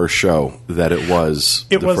the horror show that it was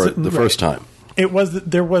the first time. There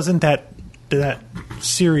wasn't that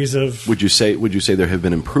series of. Would you say there have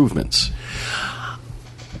been improvements?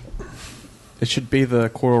 It should be the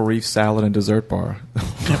Coral Reef salad and dessert bar.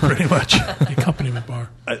 Yeah, pretty much. The accompaniment bar.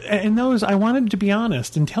 And those, I wanted to be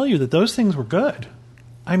honest and tell you that those things were good.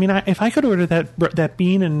 I mean, if I could order that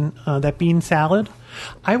bean and that bean salad,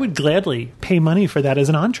 I would gladly pay money for that as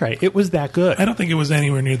an entree. It was that good. I don't think it was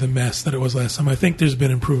anywhere near the mess that it was last time. I think there's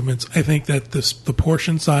been improvements. I think that the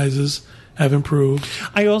portion sizes have improved.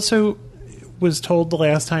 I also was told the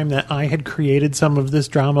last time that I had created some of this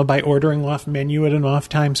drama by ordering off menu at an off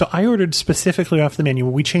time. So I ordered specifically off the menu.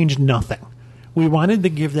 We changed nothing. We wanted to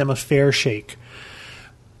give them a fair shake.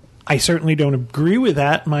 I certainly don't agree with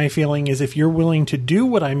that. My feeling is if you're willing to do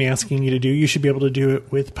what I'm asking you to do, you should be able to do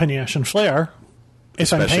it with panache and flair. If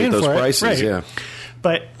Especially I'm paying at those for prices, it. Right. yeah.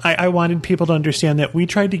 But I wanted people to understand that we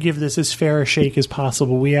tried to give this as fair a shake as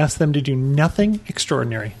possible. We asked them to do nothing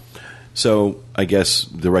extraordinary. So I guess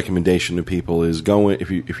the recommendation to people is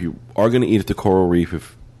if you are going to eat at the Coral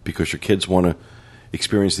Reef because your kids want to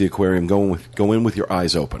experience the aquarium, go in with your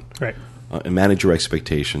eyes open, right, and manage your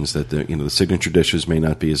expectations that the signature dishes may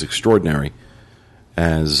not be as extraordinary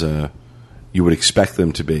as you would expect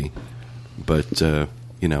them to be, but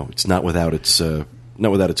it's not without its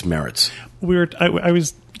merits. When I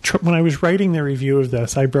was writing the review of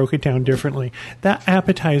this, I broke it down differently. That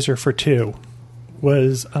appetizer for two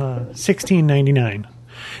was $16.99.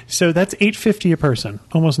 So that's $8.50 a person,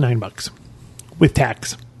 almost $9 with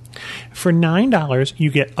tax. For $9,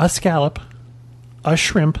 you get a scallop, a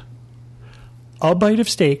shrimp, a bite of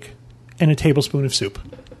steak, and a tablespoon of soup.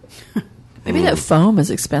 Maybe that foam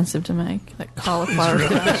is expensive to make. That cauliflower.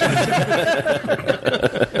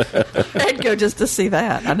 I'd go just to see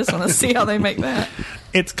that. I just want to see how they make that.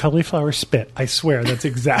 It's cauliflower spit. I swear that's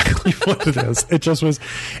exactly what it is.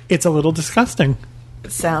 It's a little disgusting.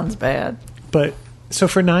 It sounds bad. But so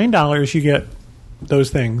for $9 you get those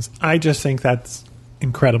things. I just think that's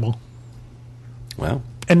incredible. Wow.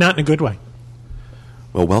 And not in a good way.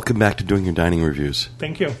 Well, welcome back to Doing Your Dining Reviews.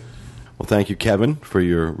 Thank you. Well, thank you, Kevin, for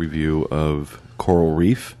your review of Coral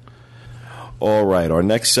Reef. All right, our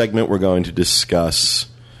next segment we're going to discuss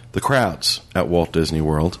the crowds at Walt Disney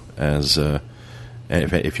World. As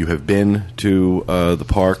if you have been to the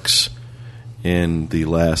parks in the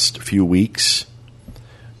last few weeks,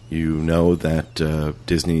 you know that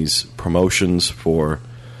Disney's promotions for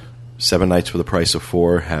 7 nights for the price of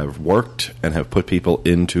 4 have worked and have put people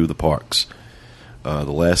into the parks.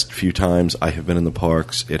 The last few times I have been in the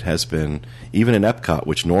parks, it has been, even in Epcot,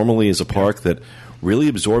 which normally is a park that really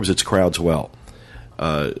absorbs its crowds well,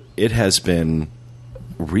 it has been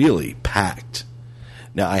really packed.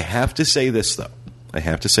 Now, I have to say this, though. I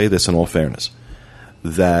have to say this in all fairness,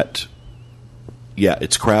 that, yeah,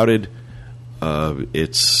 it's crowded. There are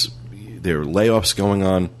layoffs going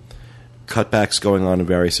on, cutbacks going on in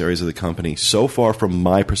various areas of the company. So far, from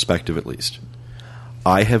my perspective at least,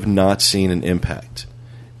 I have not seen an impact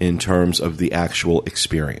in terms of the actual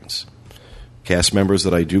experience. Cast members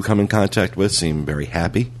that I do come in contact with seem very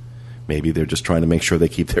happy. Maybe they're just trying to make sure they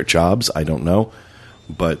keep their jobs. I don't know.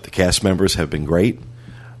 But the cast members have been great.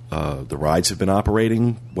 The rides have been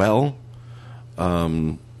operating well.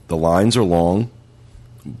 The lines are long,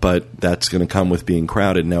 but that's going to come with being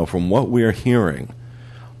crowded. Now, from what we're hearing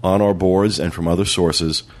on our boards and from other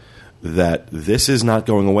sources, that this is not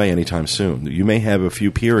going away anytime soon. You may have a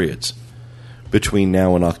few periods between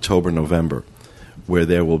now and October, November, where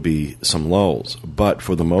there will be some lulls. But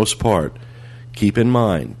for the most part, keep in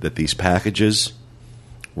mind that these packages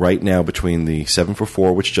right now between the 7 for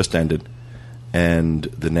 4, which just ended, and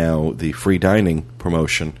the free dining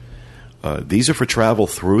promotion, these are for travel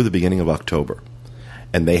through the beginning of October.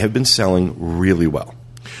 And they have been selling really well.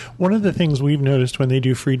 One of the things we've noticed when they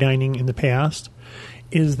do free dining in the past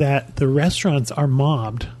is that the restaurants are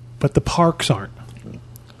mobbed, but the parks aren't.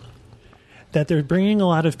 That they're bringing a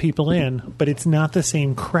lot of people in, but it's not the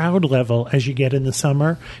same crowd level as you get in the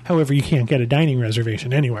summer. However, you can't get a dining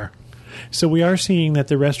reservation anywhere. So we are seeing that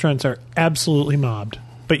the restaurants are absolutely mobbed,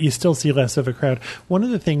 but you still see less of a crowd. One of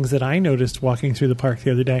the things that I noticed walking through the park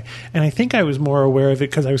the other day, and I think I was more aware of it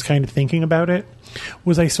because I was kind of thinking about it,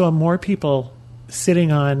 was I saw more people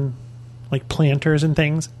sitting on like planters and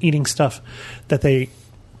things, eating stuff that they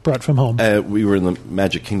brought from home. We were in the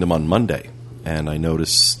Magic Kingdom on Monday, and I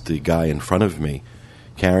noticed the guy in front of me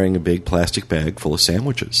carrying a big plastic bag full of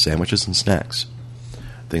sandwiches and snacks.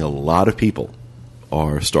 I think a lot of people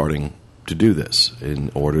are starting to do this in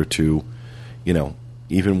order to,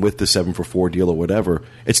 even with the 7 for 4 deal or whatever,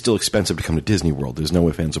 it's still expensive to come to Disney World. There's no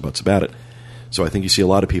ifs, ands, or buts about it. So I think you see a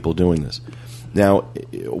lot of people doing this. Now,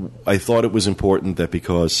 I thought it was important that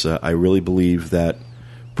because I really believe that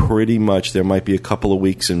pretty much there might be a couple of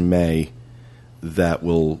weeks in May that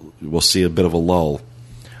we'll see a bit of a lull.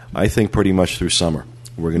 I think pretty much through summer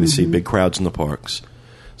we're going to see big crowds in the parks.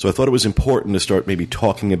 So I thought it was important to start maybe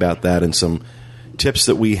talking about that and some tips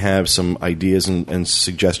that we have, some ideas and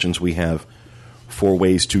suggestions we have for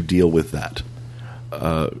ways to deal with that.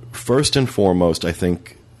 First and foremost, I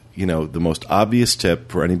think, the most obvious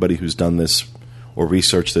tip for anybody who's done this or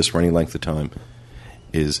researched this for any length of time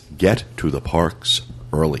is get to the parks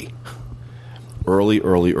early.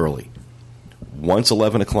 Early. Once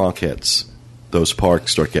 11 o'clock hits, those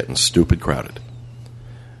parks start getting stupid crowded.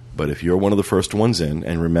 But if you're one of the first ones in,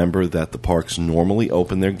 and remember that the parks normally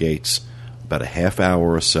open their gates about a half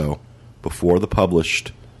hour or so before the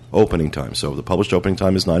published opening time. So if the published opening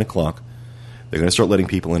time is 9 o'clock, they're going to start letting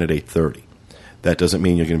people in at 8:30. That doesn't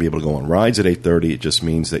mean you're going to be able to go on rides at 8:30. It just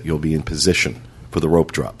means that you'll be in position for the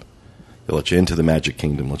rope drop. They'll let you into the Magic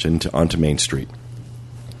Kingdom, let you onto Main Street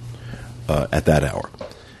at that hour.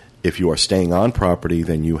 If you are staying on property,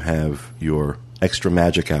 then you have your extra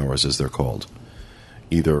magic hours, as they're called,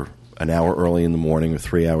 either an hour early in the morning or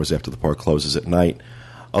 3 hours after the park closes at night.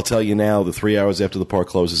 I'll tell you now, the 3 hours after the park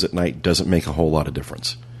closes at night doesn't make a whole lot of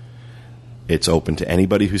difference. It's open to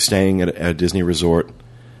anybody who's staying at a Disney resort.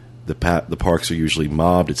 The parks are usually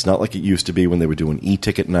mobbed. It's not like it used to be when they were doing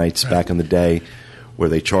e-ticket nights back in the day, where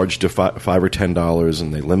they charged $5 or $10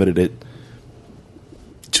 and they limited it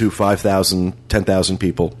to 5,000, 10,000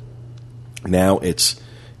 people. Now it's,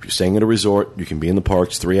 if you're staying at a resort, you can be in the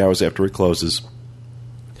parks 3 hours after it closes.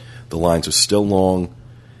 The lines are still long.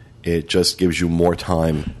 It just gives you more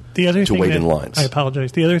time to wait in lines. I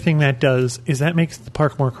apologize. The other thing that does is that makes the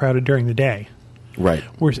park more crowded during the day. Right.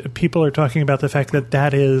 Where people are talking about the fact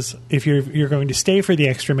that is, if you're going to stay for the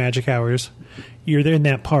extra magic hours, you're there in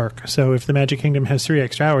that park. So if the Magic Kingdom has 3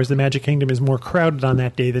 extra hours, the Magic Kingdom is more crowded on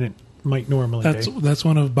that day than it might normally be. That's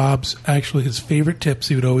one of Bob's, actually, his favorite tips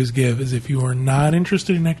he would always give is if you are not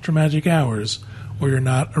interested in extra magic hours or you're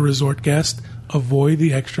not a resort guest, avoid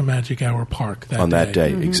the extra magic hour park that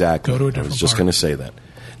day. Exactly. Go to a different I was just going to say that.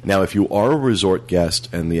 Now, if you are a resort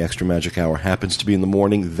guest and the extra magic hour happens to be in the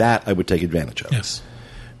morning, that I would take advantage of. Yes.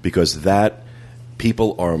 Because that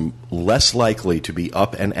people are less likely to be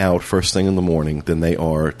up and out first thing in the morning than they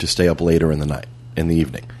are to stay up later in the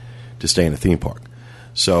evening, to stay in a theme park.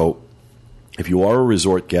 So if you are a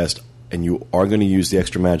resort guest and you are going to use the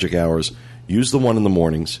extra magic hours, use the one in the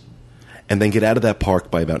mornings and then get out of that park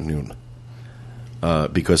by about noon.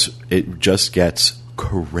 Because it just gets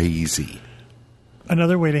crazy.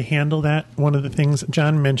 Another way to handle that, one of the things,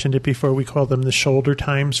 John mentioned it before, we call them the shoulder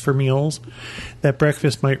times for meals, that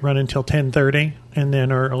breakfast might run until 10:30 and then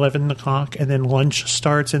or 11 o'clock, and then lunch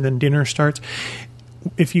starts and then dinner starts.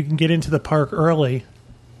 If you can get into the park early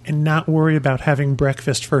and not worry about having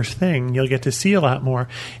breakfast first thing, you'll get to see a lot more,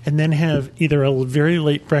 and then have either a very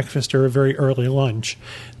late breakfast or a very early lunch.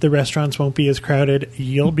 The restaurants won't be as crowded.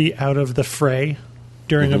 You'll be out of the fray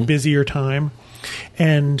during a busier time.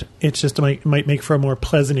 And it's just might make for a more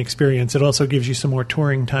pleasant experience. It also gives you some more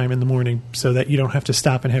touring time in the morning so that you don't have to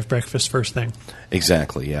stop and have breakfast first thing.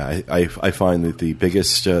 Exactly, yeah. I find that the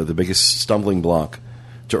biggest stumbling block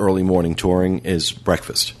to early morning touring is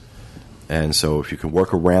breakfast. And so if you can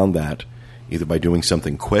work around that, either by doing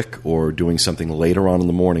something quick or doing something later on in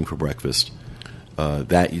the morning for breakfast,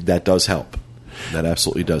 that does help. That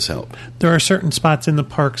absolutely does help. There are certain spots in the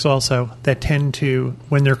parks also that tend to,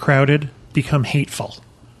 when they're crowded, become hateful.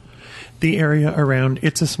 The area around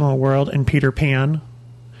It's a Small World and Peter Pan,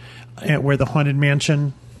 where the Haunted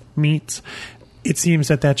Mansion meets, it seems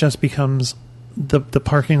that just becomes the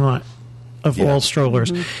parking lot of all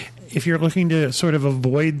strollers. If you're looking to sort of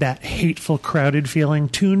avoid that hateful, crowded feeling,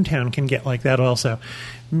 Toontown can get like that also.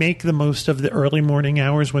 Make the most of the early morning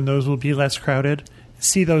hours when those will be less crowded.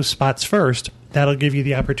 See those spots first. That'll give you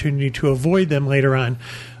the opportunity to avoid them later on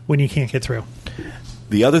when you can't get through.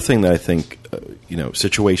 The other thing that I think,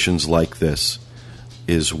 situations like this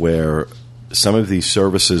is where some of these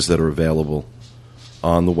services that are available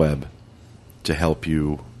on the web to help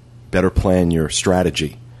you better plan your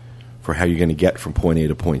strategy for how you're going to get from point A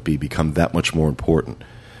to point B become that much more important.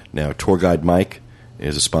 Now, Tour Guide Mike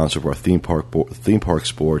is a sponsor of our theme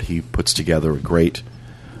parks board. He puts together a great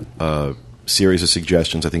series of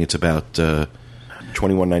suggestions. I think it's about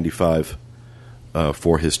 $21.95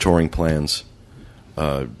 for his touring plans.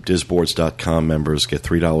 DISboards.com members get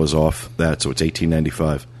 $3 off that, so it's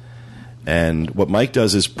 $18.95. And what Mike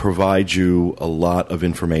does is provide you a lot of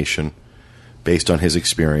information based on his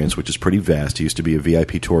experience, which is pretty vast. He used to be a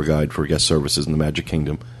VIP tour guide for guest services in the Magic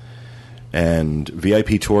Kingdom. And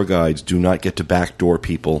VIP tour guides do not get to backdoor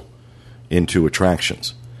people into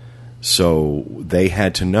attractions. So they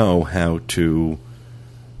had to know how to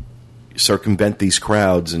circumvent these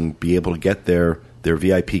crowds and be able to get their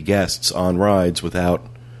VIP guests on rides without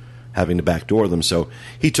having to backdoor them. So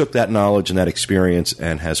he took that knowledge and that experience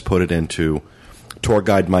and has put it into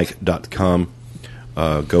tourguidemike.com.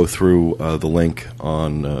 Go through the link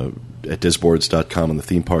on at disboards.com on the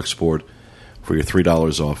theme parks board for your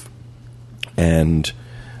 $3 off. And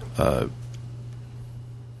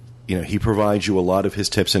he provides you a lot of his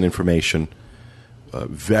tips and information.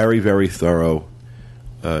 Very, very thorough.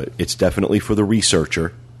 It's definitely for the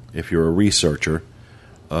researcher. If you're a researcher,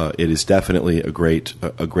 it is definitely a great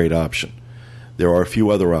option. There are a few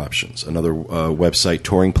other options. Another website,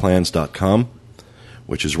 touringplans.com,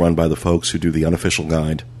 which is run by the folks who do the unofficial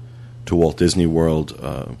guide to Walt Disney World,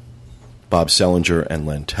 Bob Sellinger and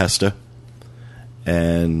Len Testa.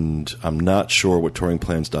 And I'm not sure what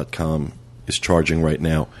touringplans.com is charging right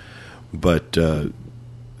now, but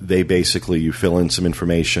they basically, you fill in some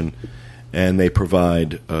information, and they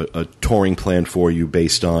provide a touring plan for you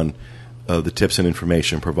based on the tips and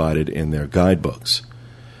information provided in their guidebooks.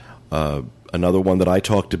 Another one that I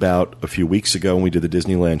talked about a few weeks ago when we did the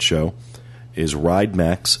Disneyland show is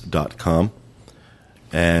ridemax.com.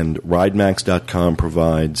 And ridemax.com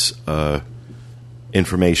provides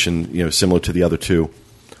information, similar to the other two,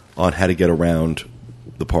 on how to get around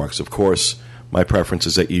the parks. Of course, my preference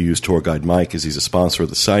is that you use Tour Guide Mike, as he's a sponsor of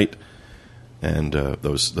the site, and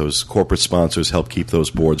those corporate sponsors help keep those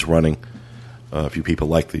boards running. If you people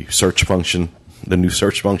like the search function, the new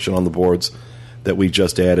search function on the boards that we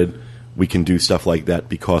just added, we can do stuff like that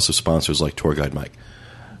because of sponsors like Tour Guide Mike.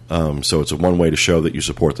 So it's one way to show that you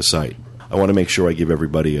support the site. I want to make sure I give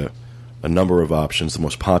everybody a number of options, the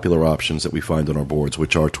most popular options that we find on our boards,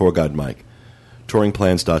 which are Tour Guide Mike,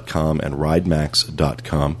 touringplans.com, and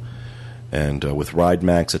ridemax.com. And with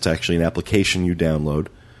RideMax, it's actually an application you download.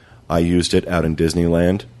 I used it out in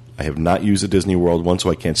Disneyland. I have not used the Disney World one, so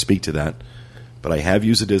I can't speak to that. But I have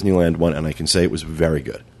used the Disneyland one, and I can say it was very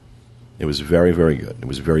good. It was very, very good. It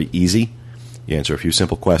was very easy. You answer a few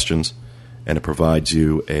simple questions, and it provides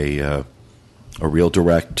you a real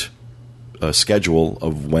direct schedule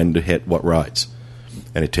of when to hit what rides.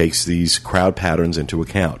 And it takes these crowd patterns into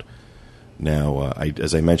account. Now,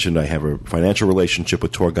 as I mentioned, I have a financial relationship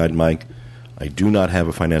with Tour Guide Mike. I do not have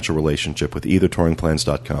a financial relationship with either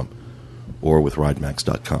touringplans.com or with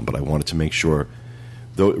ridemax.com, but I wanted to make sure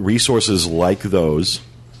resources like those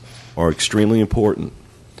are extremely important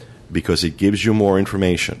because it gives you more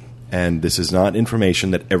information. And this is not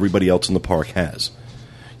information that everybody else in the park has.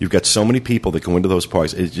 You've got so many people that go into those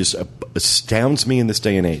parks. It just astounds me in this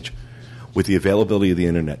day and age with the availability of the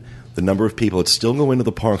internet, the number of people that still go into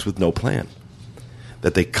the parks with no plan,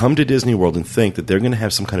 that they come to Disney World and think that they're going to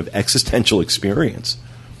have some kind of existential experience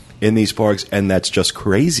in these parks, and that's just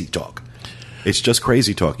crazy talk. It's just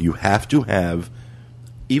crazy talk. You have to have,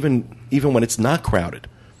 even when it's not crowded,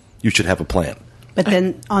 you should have a plan. But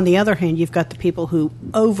then, on the other hand, you've got the people who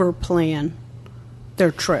over-plan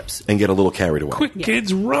their trips. And get a little carried away. Quick,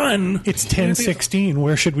 kids, run! It's 10:16.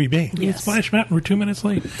 Where should we be? It's Splash Mountain. We're 2 minutes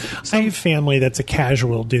late. I have family that's a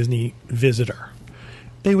casual Disney visitor.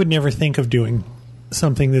 They would never think of doing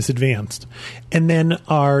something this advanced, and then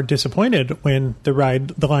are disappointed when the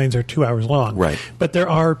lines are 2 hours long. Right. But there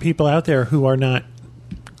are people out there who are not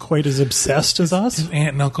quite as obsessed as us. His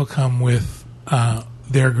aunt and uncle come with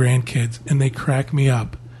their grandkids, and they crack me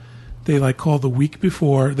up. They call the week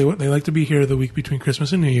before. They like to be here the week between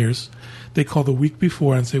Christmas and New Year's. They call the week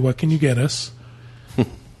before and say, "What can you get us?"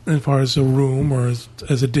 as far as a room or as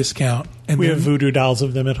a discount. And we have voodoo dolls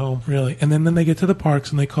of them at home. Really. And then they get to the parks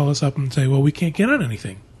and they call us up and say, "Well, we can't get on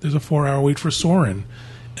anything. There's a 4-hour wait for Soarin'."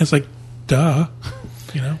 And it's like, duh.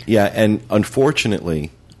 Yeah, and unfortunately,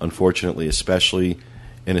 especially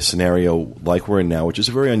in a scenario like we're in now, which is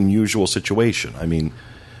a very unusual situation. I mean,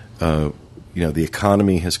 the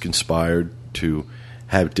economy has conspired to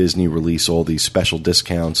have Disney release all these special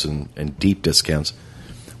discounts and deep discounts,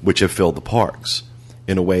 which have filled the parks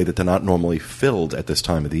in a way that they're not normally filled at this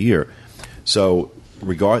time of the year. So,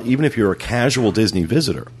 even if you're a casual Disney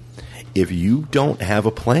visitor, if you don't have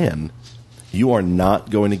a plan, you are not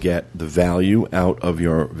going to get the value out of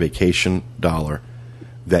your vacation dollar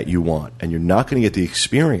that you want, and you're not going to get the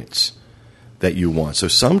experience that you want. So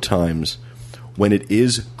sometimes when it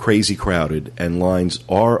is crazy crowded and lines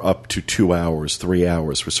are up to 2 hours, 3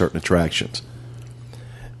 hours for certain attractions,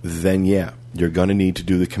 then you're going to need to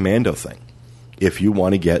do the commando thing if you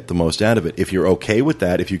want to get the most out of it. If you're okay with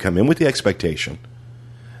that, if you come in with the expectation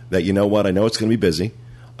that, you know what, I know it's going to be busy,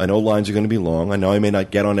 I know lines are going to be long. I know I may not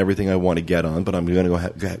get on everything I want to get on, but I'm going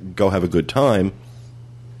to go have a good time.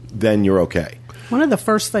 Then you're okay. One of the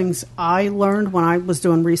first things I learned when I was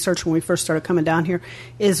doing research when we first started coming down here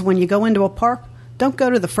is when you go into a park, don't go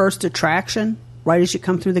to the first attraction right as you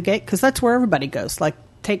come through the gate, because that's where everybody goes. Like,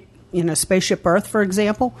 take Spaceship Earth, for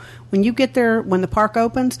example. When you get there, when the park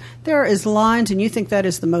opens, there is lines, and you think that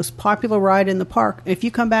is the most popular ride in the park. If you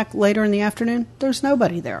come back later in the afternoon, there's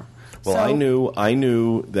nobody there. Well, I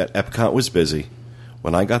knew that Epcot was busy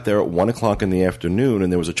when I got there at 1 o'clock in the afternoon,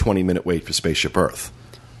 and there was a 20-minute wait for Spaceship Earth.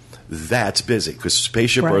 That's busy, because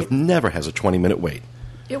Spaceship Earth never has a 20-minute wait.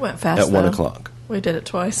 It went fast, at 1 o'clock. We did it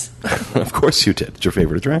twice. Of course you did. It's your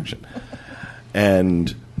favorite attraction.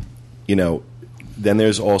 And, then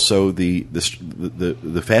there's also the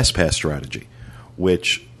Fast Pass strategy,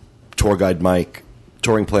 which Tour Guide Mike,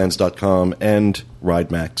 touringplans.com, and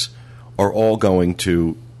RideMax are all going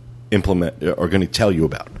to implement, are going to tell you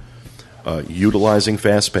about. Utilizing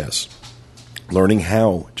Fast Pass, learning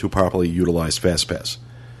how to properly utilize Fast Pass.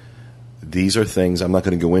 These are things, I'm not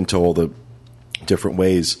going to go into all the different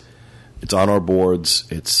ways. It's on our boards.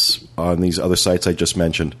 It's on these other sites I just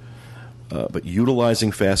mentioned. But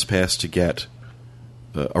utilizing Fast Pass to get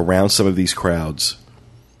around some of these crowds,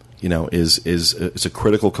 is a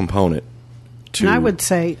critical component. And I would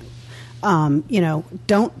say,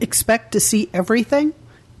 don't expect to see everything.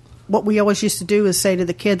 What we always used to do is say to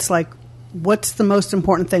the kids, like, what's the most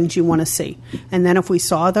important things you want to see? And then if we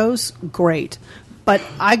saw those, great. But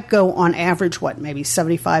I go on average, maybe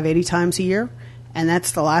 75, 80 times a year, and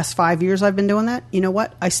that's the last 5 years I've been doing that. You know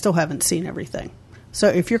what? I still haven't seen everything. So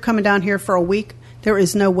if you're coming down here for a week, there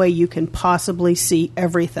is no way you can possibly see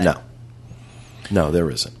everything. No, there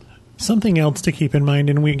isn't. Something else to keep in mind,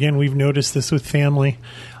 and we've noticed this with family.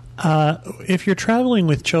 If you're traveling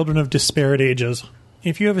with children of disparate ages,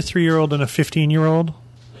 if you have a 3-year-old and a 15-year-old,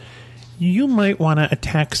 you might want to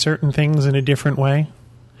attack certain things in a different way.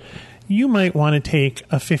 You might want to take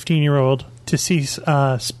a 15-year-old to see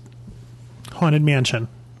Haunted Mansion,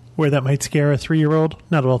 where that might scare a 3-year-old.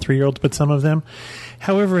 Not all 3-year-olds, but some of them.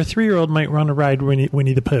 However, a 3-year-old might want to ride Winnie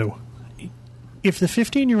the Pooh. If the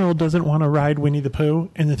 15-year-old doesn't want to ride Winnie the Pooh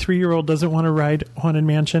and the 3-year-old doesn't want to ride Haunted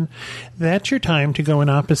Mansion, that's your time to go in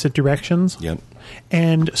opposite directions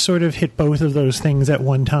and sort of hit both of those things at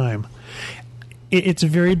one time. It's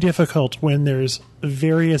very difficult when there's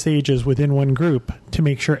various ages within one group to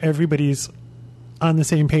make sure everybody's on the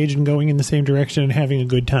same page and going in the same direction and having a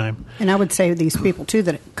good time. And I would say to these people, too,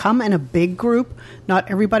 that come in a big group.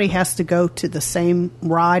 Not everybody has to go to the same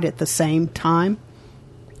ride at the same time.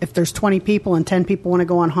 If there's 20 people and 10 people want to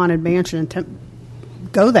go on Haunted Mansion, and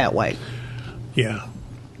go that way. Yeah.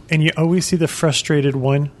 And you always see the frustrated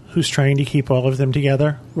one who's trying to keep all of them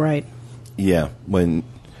together. Right. Yeah. When,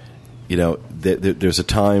 there's a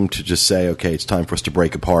time to just say, okay, it's time for us to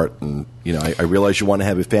break apart. And, I realize you want to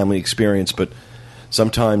have a family experience, but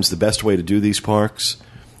sometimes the best way to do these parks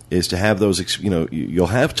is to have those, you'll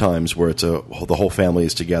have times where it's the whole family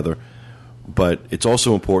is together, but it's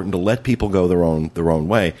also important to let people go their own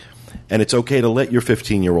way. And it's okay to let your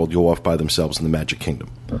 15-year-old go off by themselves in the Magic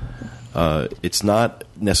Kingdom. It's not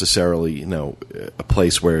necessarily, a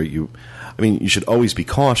place where you should always be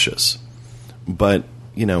cautious, but,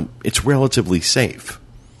 it's relatively safe.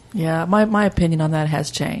 Yeah, my opinion on that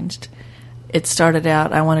has changed. It started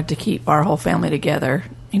out, I wanted to keep our whole family together.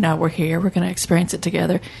 We're here, we're going to experience it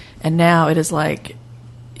together. And now it is like,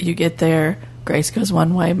 you get there, Grace goes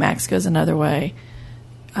one way, Max goes another way.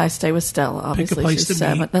 I stay with Stella, obviously. Pick a place she's to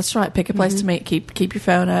 7. meet. That's right, pick a place to meet. Keep your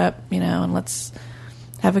phone up, and let's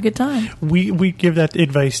have a good time. We give that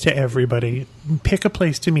advice to everybody. Pick a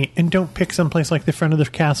place to meet, and don't pick someplace like the front of the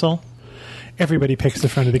castle. Everybody picks the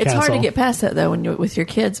front of the castle. It's hard to get past that, though, when you're with your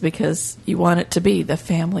kids, because you want it to be the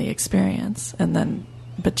family experience,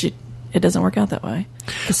 but it doesn't work out that way.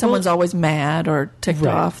 Because someone's always mad or ticked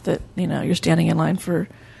off that you're standing in line for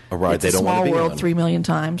a ride they don't want to be Small World on. 3 million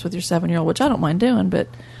times with your 7-year-old, which I don't mind doing, but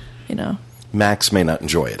Max may not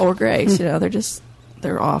enjoy it. Or Grace,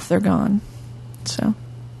 they're off, they're gone. So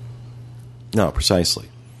no, precisely.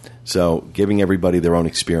 So giving everybody their own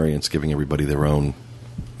experience, giving everybody their own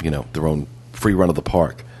free run of the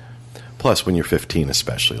park. Plus, when you're 15,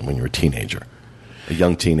 especially, when you're a teenager, a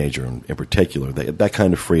young teenager in particular, that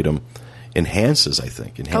kind of freedom enhances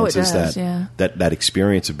that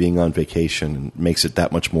experience of being on vacation and makes it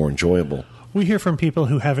that much more enjoyable. We hear from people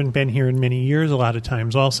who haven't been here in many years a lot of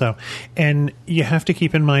times also. And you have to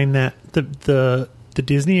keep in mind that the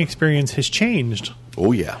Disney experience has changed.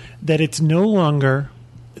 Oh, yeah. That it's no longer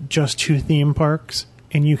just 2 theme parks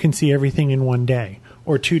and you can see everything in one day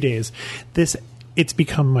or 2 days. This it's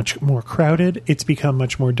become much more crowded, it's become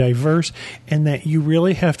much more diverse, and that you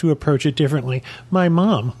really have to approach it differently. My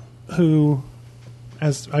mom, who,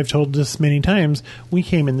 as I've told this many times, we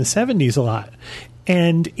came in the 70s a lot.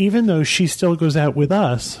 And even though she still goes out with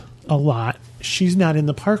us a lot, she's not in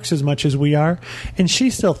the parks as much as we are. And she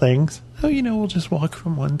still thinks, oh, we'll just walk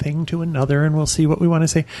from one thing to another and we'll see what we want to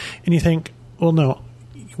say. And you think, well, no,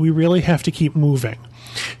 we really have to keep moving.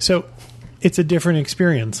 So it's a different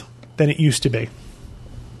experience than it used to be.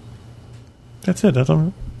 That's it.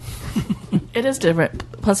 It is different.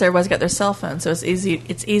 Plus, everybody's got their cell phone, so it's easy.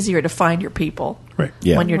 It's easier to find your people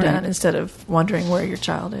when you're done instead of wondering where your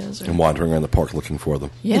child is. And wandering around the park looking for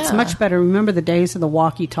them. Yeah. It's much better. Remember the days of the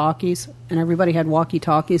walkie-talkies, and everybody had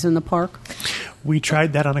walkie-talkies in the park? We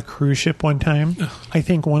tried that on a cruise ship one time. I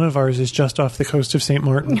think one of ours is just off the coast of St.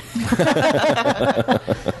 Martin.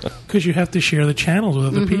 Because you have to share the channels with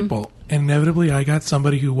other people. And inevitably, I got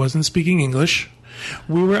somebody who wasn't speaking English.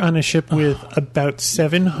 We were on a ship with about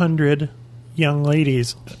 700 young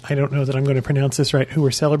ladies. I don't know that I'm going to pronounce this right, who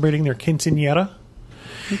were celebrating their quinceañera.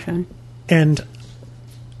 Okay. And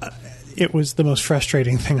it was the most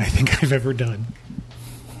frustrating thing I think I've ever done.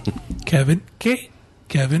 Kevin K.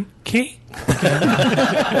 Kevin K.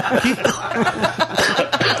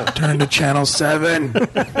 Turn to channel 7.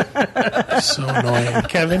 So annoying.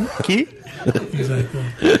 Kevin K. Exactly.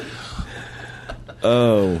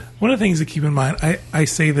 Oh. One of the things to keep in mind, I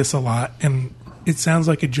say this a lot, and it sounds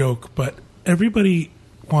like a joke, but everybody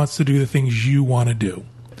wants to do the things you want to do.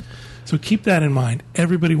 So keep that in mind.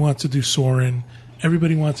 Everybody wants to do Soarin'.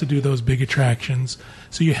 Everybody wants to do those big attractions.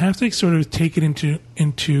 So you have to sort of take it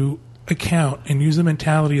into account and use the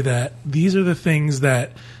mentality that these are the things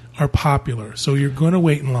that are popular. So you're going to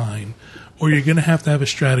wait in line, or you're going to have a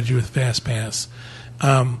strategy with FastPass.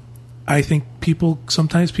 I think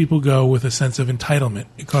sometimes people go with a sense of entitlement.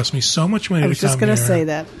 It costs me so much money to come here. I was just going to say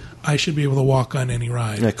that. I should be able to walk on any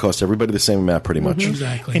ride. It costs everybody the same amount pretty much.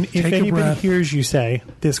 Exactly. And if anybody hears you say,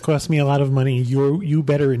 this costs me a lot of money, you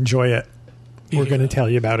better enjoy it. We're going to tell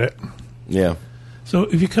you about it. Yeah. So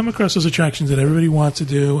if you come across those attractions that everybody wants to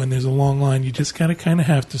do and there's a long line, you just kind of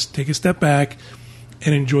have to take a step back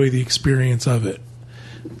and enjoy the experience of it.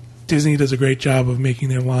 Disney does a great job of making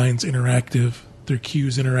their lines interactive, their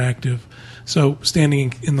queues interactive. So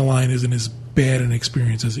standing in the line isn't as bad an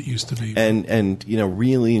experience as it used to be. And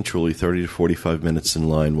really and truly 30 to 45 minutes in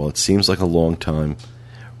line, while it seems like a long time,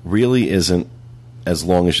 really isn't as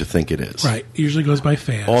long as you think it is. Right. It usually goes by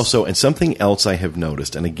fast. Also, and something else I have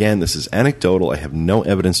noticed, and again, this is anecdotal, I have no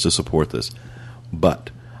evidence to support this,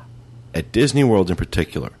 but at Disney World in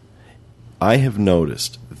particular, I have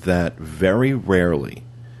noticed that very rarely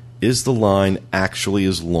is the line actually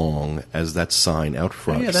as long as that sign out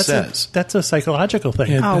front says. That's a psychological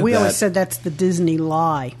thing. Yeah, We always said that's the Disney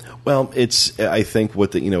lie. Well, I think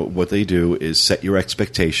what they do is set your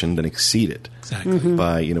expectation, then exceed it. Exactly.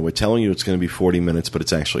 By we're telling you it's going to be 40 minutes, but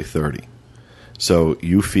it's actually 30. So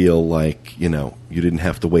you feel like you didn't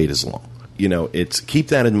have to wait as long. It's keep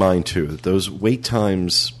that in mind too. That those wait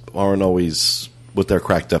times aren't always what they're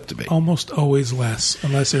cracked up to be. Almost always less,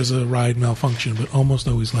 unless there's a ride malfunction, but almost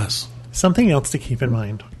always less. Something else to keep in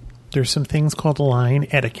mind. There's some things called line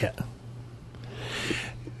etiquette.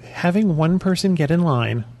 Having one person get in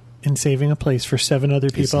line and saving a place for 7 other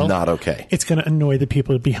people... It's not okay. It's going to annoy the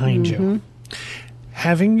people behind you.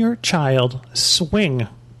 Having your child swing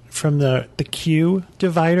from the queue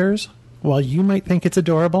dividers, while you might think it's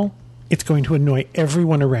adorable, it's going to annoy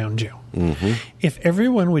everyone around you. Mm-hmm. If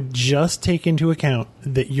everyone would just take into account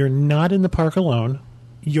that you're not in the park alone,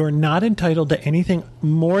 you're not entitled to anything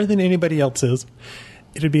more than anybody else is,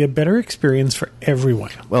 it would be a better experience for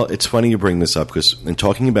everyone. Well, it's funny you bring this up because in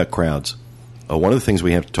talking about crowds, one of the things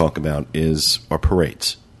we have to talk about is our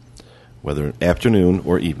parades, whether afternoon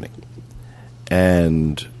or evening.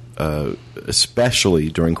 And especially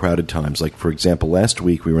during crowded times. Like, for example, last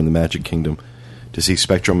week we were in the Magic Kingdom to see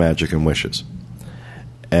Spectral Magic and Wishes.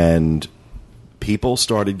 And people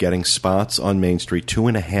started getting spots on Main Street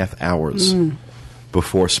 2.5 hours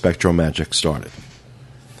before Spectral Magic started.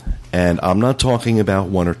 And I'm not talking about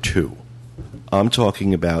 1 or 2. I'm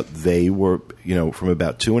talking about they were, from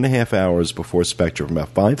about 2.5 hours before Spectra, from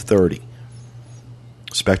about 5:30.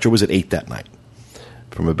 Spectra was at 8 that night.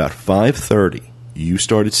 From about 5:30, you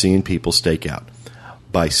started seeing people stake out.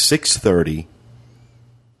 By 6:30,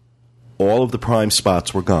 all of the prime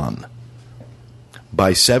spots were gone.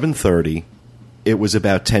 By 7:30, it was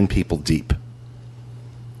about 10 people deep.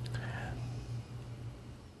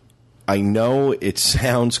 I know it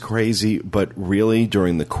sounds crazy, but really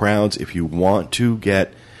during the crowds, if you want to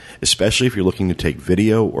get, especially if you're looking to take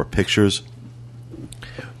video or pictures,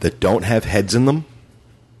 that don't have heads in them,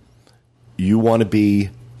 you want to be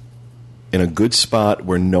in a good spot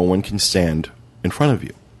where no one can stand in front of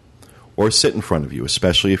you or sit in front of you,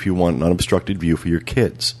 especially if you want an unobstructed view for your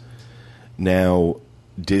kids. Now,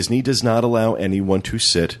 Disney does not allow anyone to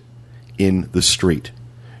sit in the street.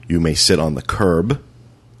 You may sit on the curb.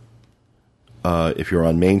 If you're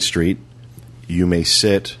on Main Street, you may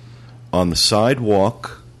sit on the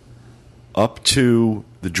sidewalk up to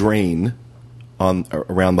the drain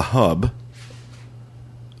around the hub,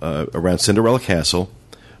 around Cinderella Castle,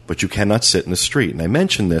 but you cannot sit in the street. And I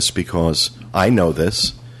mention this because I know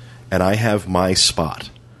this, and I have my spot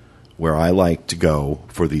where I like to go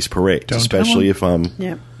for these parades, especially if I'm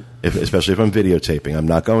videotaping. I'm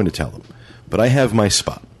not going to tell them, but I have my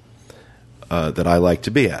spot that I like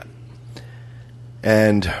to be at.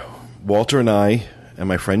 And Walter and I and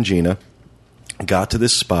my friend Gina got to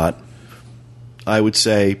this spot, I would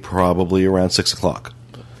say probably around 6 o'clock.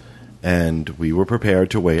 And we were prepared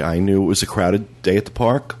to wait. I knew it was a crowded day at the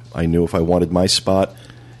park. I knew if I wanted my spot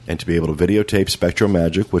and to be able to videotape Spectro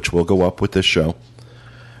Magic, which will go up with this show,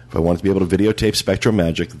 if I wanted to be able to videotape Spectro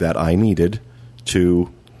Magic, that I needed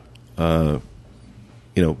to,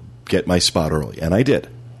 get my spot early. And I did.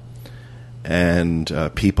 And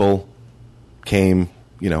people came,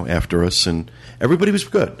 after us, and everybody was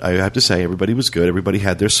good. I have to say, everybody was good. Everybody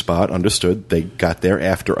had their spot, understood. They got there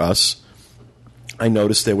after us. I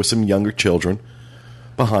noticed there were some younger children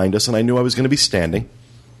behind us, and I knew I was going to be standing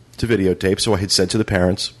to videotape, so I had said to the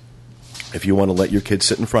parents, if you want to let your kids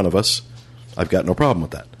sit in front of us, I've got no problem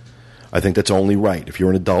with that. I think that's only right. If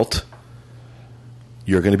you're an adult,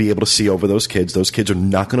 you're going to be able to see over those kids. Those kids are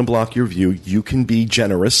not going to block your view. You can be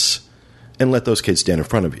generous and let those kids stand in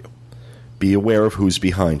front of you. Be aware of who's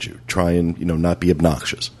behind you. Try and, not be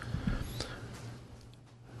obnoxious.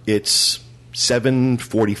 It's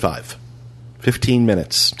 7:45, 15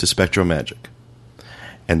 minutes to Spectro Magic.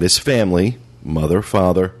 And this family, mother,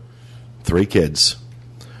 father, 3 kids,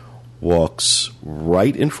 walks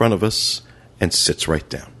right in front of us and sits right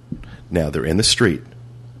down. Now, they're in the street.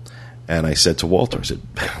 And I said to Walter, I said,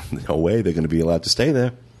 no way they're going to be allowed to stay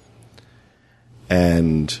there.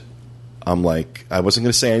 And I'm like, I wasn't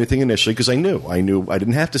going to say anything initially because I knew I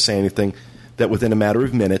didn't have to say anything, that within a matter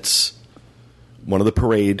of minutes, one of the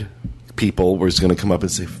parade people was going to come up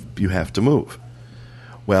and say, you have to move.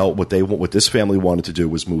 Well, what this family wanted to do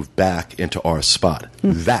was move back into our spot.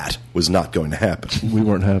 That was not going to happen. We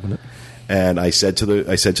weren't having it. And I said to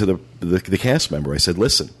the cast member, I said,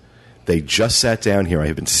 listen, they just sat down here. I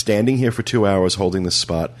have been standing here for 2 hours holding this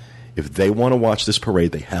spot. If they want to watch this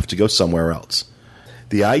parade, they have to go somewhere else.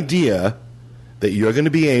 The idea that you're going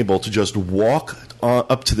to be able to just walk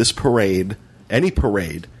up to this parade, any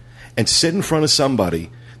parade, and sit in front of somebody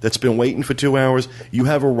that's been waiting for 2 hours, you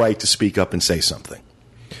have a right to speak up and say something.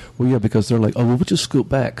 Well, yeah, because they're like, we'll just scoot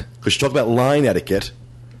back. Because you talk about line etiquette.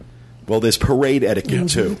 Well, there's parade etiquette,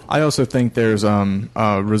 too. I also think there's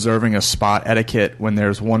reserving a spot etiquette when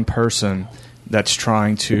there's one person that's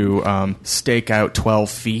trying to stake out 12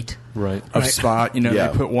 feet of spot. They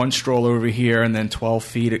put one stroll over here, and then 12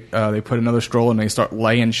 feet, they put another stroll, and they start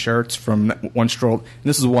laying shirts from one stroll. And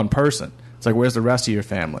this is one person. It's like, where's the rest of your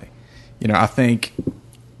family? I think...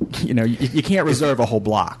 you can't reserve a whole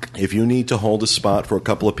block. If you need to hold a spot for a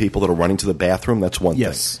couple of people that are running to the bathroom, that's one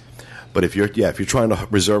thing. But if you're trying to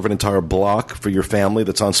reserve an entire block for your family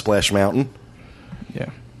that's on Splash Mountain,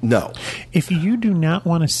 no. If you do not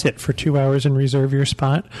want to sit for 2 hours and reserve your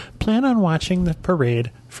spot, plan on watching the parade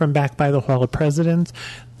from back by the Hall of Presidents,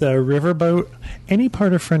 the riverboat, any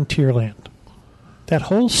part of Frontierland. That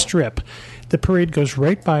whole strip, the parade goes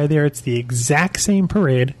right by there. It's the exact same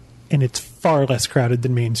parade, and it's far less crowded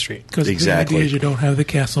than Main Street. Because the idea is you don't have the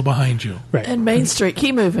castle behind you. Right. And Main Street,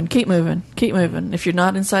 keep moving. If you're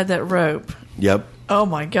not inside that rope. Yep. Oh,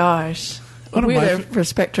 my gosh. We were there for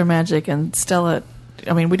Spectro Magic, and Stella...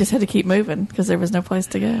 we just had to keep moving because there was no place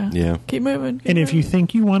to go. Yeah. Keep moving. If you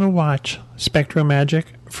think you want to watch Spectro Magic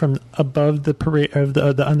from above the parade,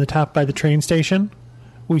 on the top by the train station,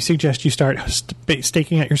 we suggest you start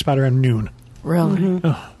staking out your spot around noon. Really? Mm-hmm.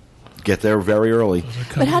 Oh. Get there very early.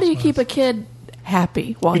 But how do you keep a kid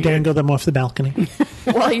happy while you dangle them off the balcony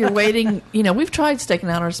while you're waiting? We've tried staking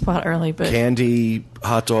out our spot early, but candy,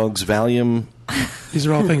 hot dogs, Valium. These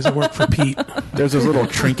are all things that work for Pete. There's those little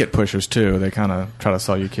trinket pushers too. They kind of try to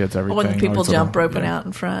sell you kids everything. When people jump roping out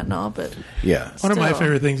in front and all, but one of my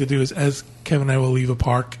favorite things to do is, as Kevin and I will leave a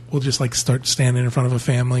park, we'll just start standing in front of a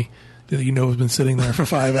family that has been sitting there for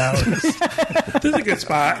 5 hours. This is a good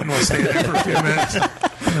spot, and we'll stay there for a few minutes,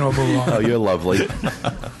 and then we'll move on. Oh, you're lovely.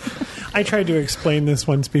 I tried to explain this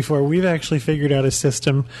once before. We've actually figured out a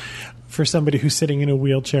system for somebody who's sitting in a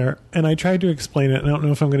wheelchair, and I tried to explain it. I don't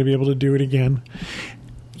know if I'm going to be able to do it again.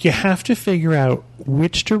 You have to figure out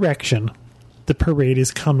which direction the parade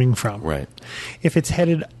is coming from. Right. If it's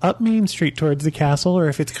headed up Main Street towards the castle, or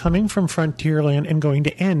if it's coming from Frontierland and going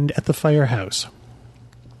to end at the firehouse.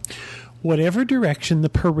 Whatever direction the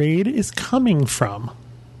parade is coming from,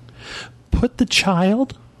 put the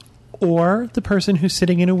child or the person who's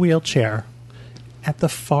sitting in a wheelchair at the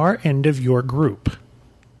far end of your group.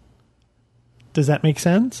 Does that make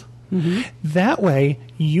sense? Mm-hmm. That way,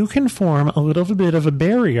 you can form a little bit of a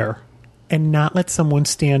barrier and not let someone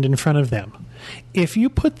stand in front of them. If you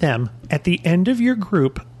put them at the end of your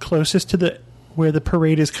group, closest to where the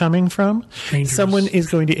parade is coming from, someone is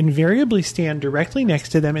going to invariably stand directly next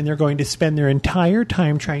to them, and they're going to spend their entire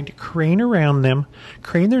time trying to crane around them,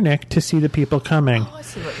 crane their neck to see the people coming. Oh, I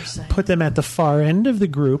see what you're saying. Put them at the far end of the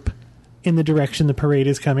group in the direction the parade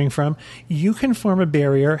is coming from. You can form a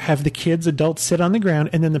barrier, have the kids, adults sit on the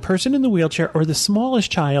ground, and then the person in the wheelchair or the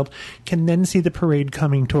smallest child can then see the parade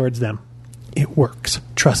coming towards them. It works.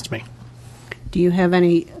 Trust me. Do you have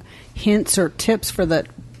any hints or tips for the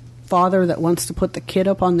father that wants to put the kid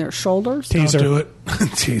up on their shoulders? Don't do it.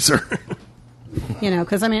 Teaser.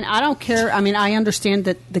 Because, I don't care. I understand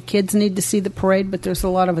that the kids need to see the parade, but there's a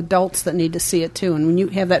lot of adults that need to see it, too. And when you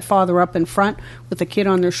have that father up in front with the kid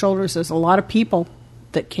on their shoulders, there's a lot of people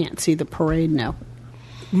that can't see the parade now.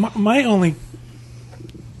 My only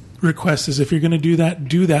request is if you're going to do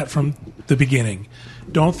that from the beginning.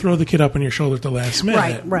 Don't throw the kid up on your shoulder at the last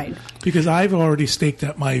minute. Right. Because I've already staked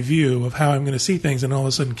out my view of how I'm going to see things, and all of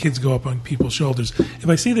a sudden kids go up on people's shoulders. If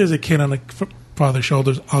I see there's a kid on a father's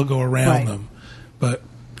shoulders, I'll go around them. But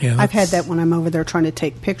yeah, I've had that when I'm over there trying to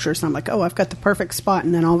take pictures, and I'm like, oh, I've got the perfect spot,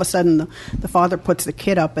 and then all of a sudden the father puts the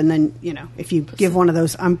kid up, and then, if you give one of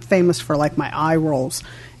those, I'm famous for like my eye rolls,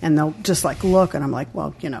 and they'll just like look, and I'm like,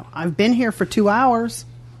 well, I've been here for 2 hours.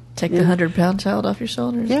 Take the 100-pound child off your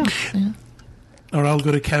shoulders. Yeah. Or I'll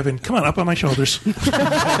go to Kevin. Come on, up on my shoulders. People around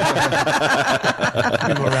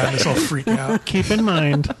this all freak out. Keep in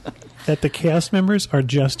mind that the cast members are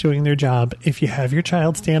just doing their job. If you have your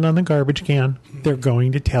child stand on the garbage can, they're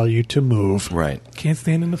going to tell you to move. Right. Can't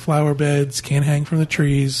stand in the flower beds. Can't hang from the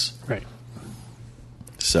trees. Right.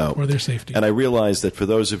 So, for their safety. And I realize that for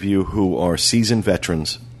those of you who are seasoned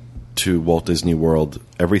veterans to Walt Disney World,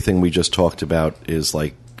 everything we just talked about is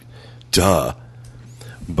like, duh.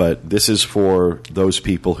 But this is for those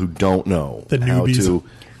people who don't know how to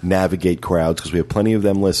navigate crowds, because we have plenty of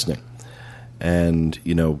them listening. And,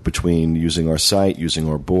 between using our site, using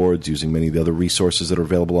our boards, using many of the other resources that are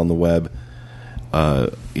available on the web,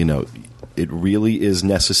 it really is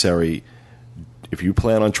necessary. If you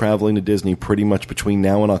plan on traveling to Disney pretty much between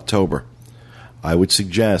now and October, I would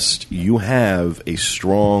suggest you have a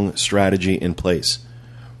strong strategy in place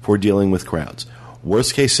for dealing with crowds.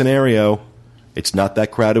 Worst case scenario, it's not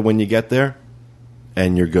that crowded when you get there,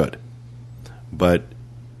 and you're good. But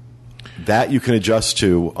that you can adjust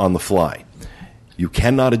to on the fly. You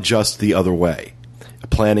cannot adjust the other way.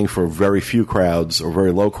 Planning for very few crowds or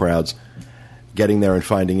very low crowds, getting there and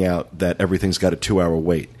finding out that everything's got a 2-hour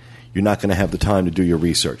wait. You're not going to have the time to do your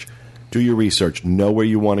research. Do your research. Know where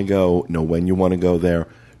you want to go. Know when you want to go there.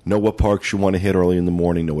 Know what parks you want to hit early in the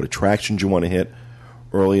morning. Know what attractions you want to hit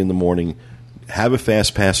early in the morning. Have a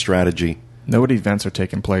fast pass strategy. Know what events are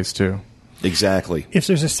taking place, too. Exactly. If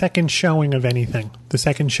there's a second showing of anything, the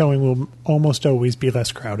second showing will almost always be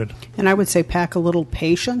less crowded. And I would say pack a little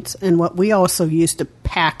patience. And what we also used to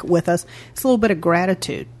pack with us is a little bit of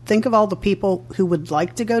gratitude. Think of all the people who would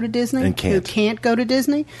like to go to Disney, who can't go to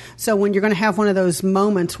Disney. So when you're going to have one of those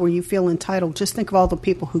moments where you feel entitled, just think of all the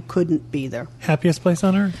people who couldn't be there. Happiest place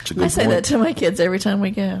on earth? I say that to my kids every time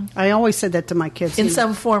we go. I always said that to my kids. In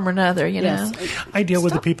some form or another, know. I deal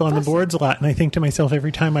with the people on the boards a lot, and I think to myself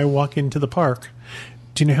every time I walk into the park,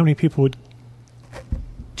 do you know how many people would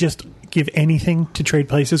just give anything to trade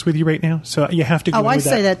places with you right now? So you have to go I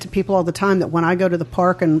say that to people all the time, that when I go to the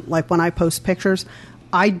park and like when I post pictures,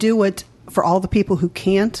 I do it for all the people who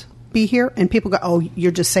can't be here. And people go, oh,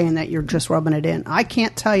 you're just saying that. You're just rubbing it in. I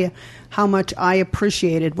can't tell you how much I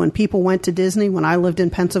appreciated when people went to Disney when I lived in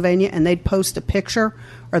Pennsylvania and they'd post a picture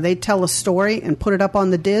or they'd tell a story and put it up on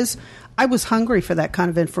the DIS. I was hungry for that kind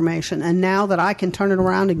of information. And now that I can turn it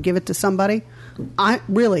around and give it to somebody,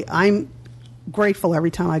 I'm grateful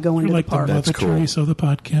every time I go into the park. The Mother Teresa of the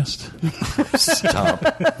podcast. Stop.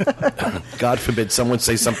 God forbid someone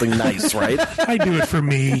say something nice, right? I do it for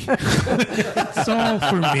me. It's all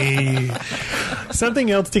for me.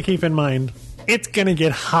 Something else to keep in mind. It's going to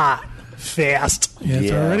get hot fast. Yeah,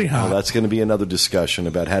 it's already hot. Well, that's going to be another discussion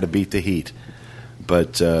about how to beat the heat.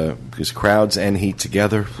 But because crowds and heat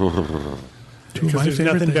together, Two of Because my there's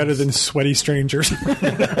favorite nothing better things. than sweaty strangers.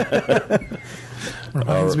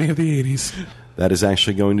 Reminds me of the 80s. that is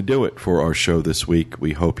actually going to do it for our show this week.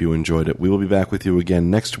 We hope you enjoyed it. We will be back with you again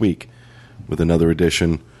next week with another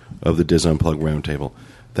edition of the DIS Unplugged Roundtable.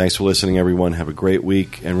 Thanks for listening, everyone. Have a great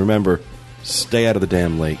week. And remember, stay out of the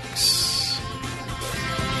damn lakes.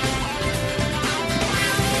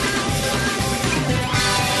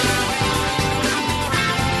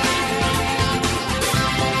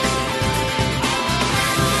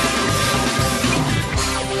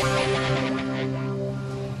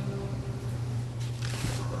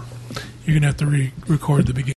 You're going to have to re-record the beginning.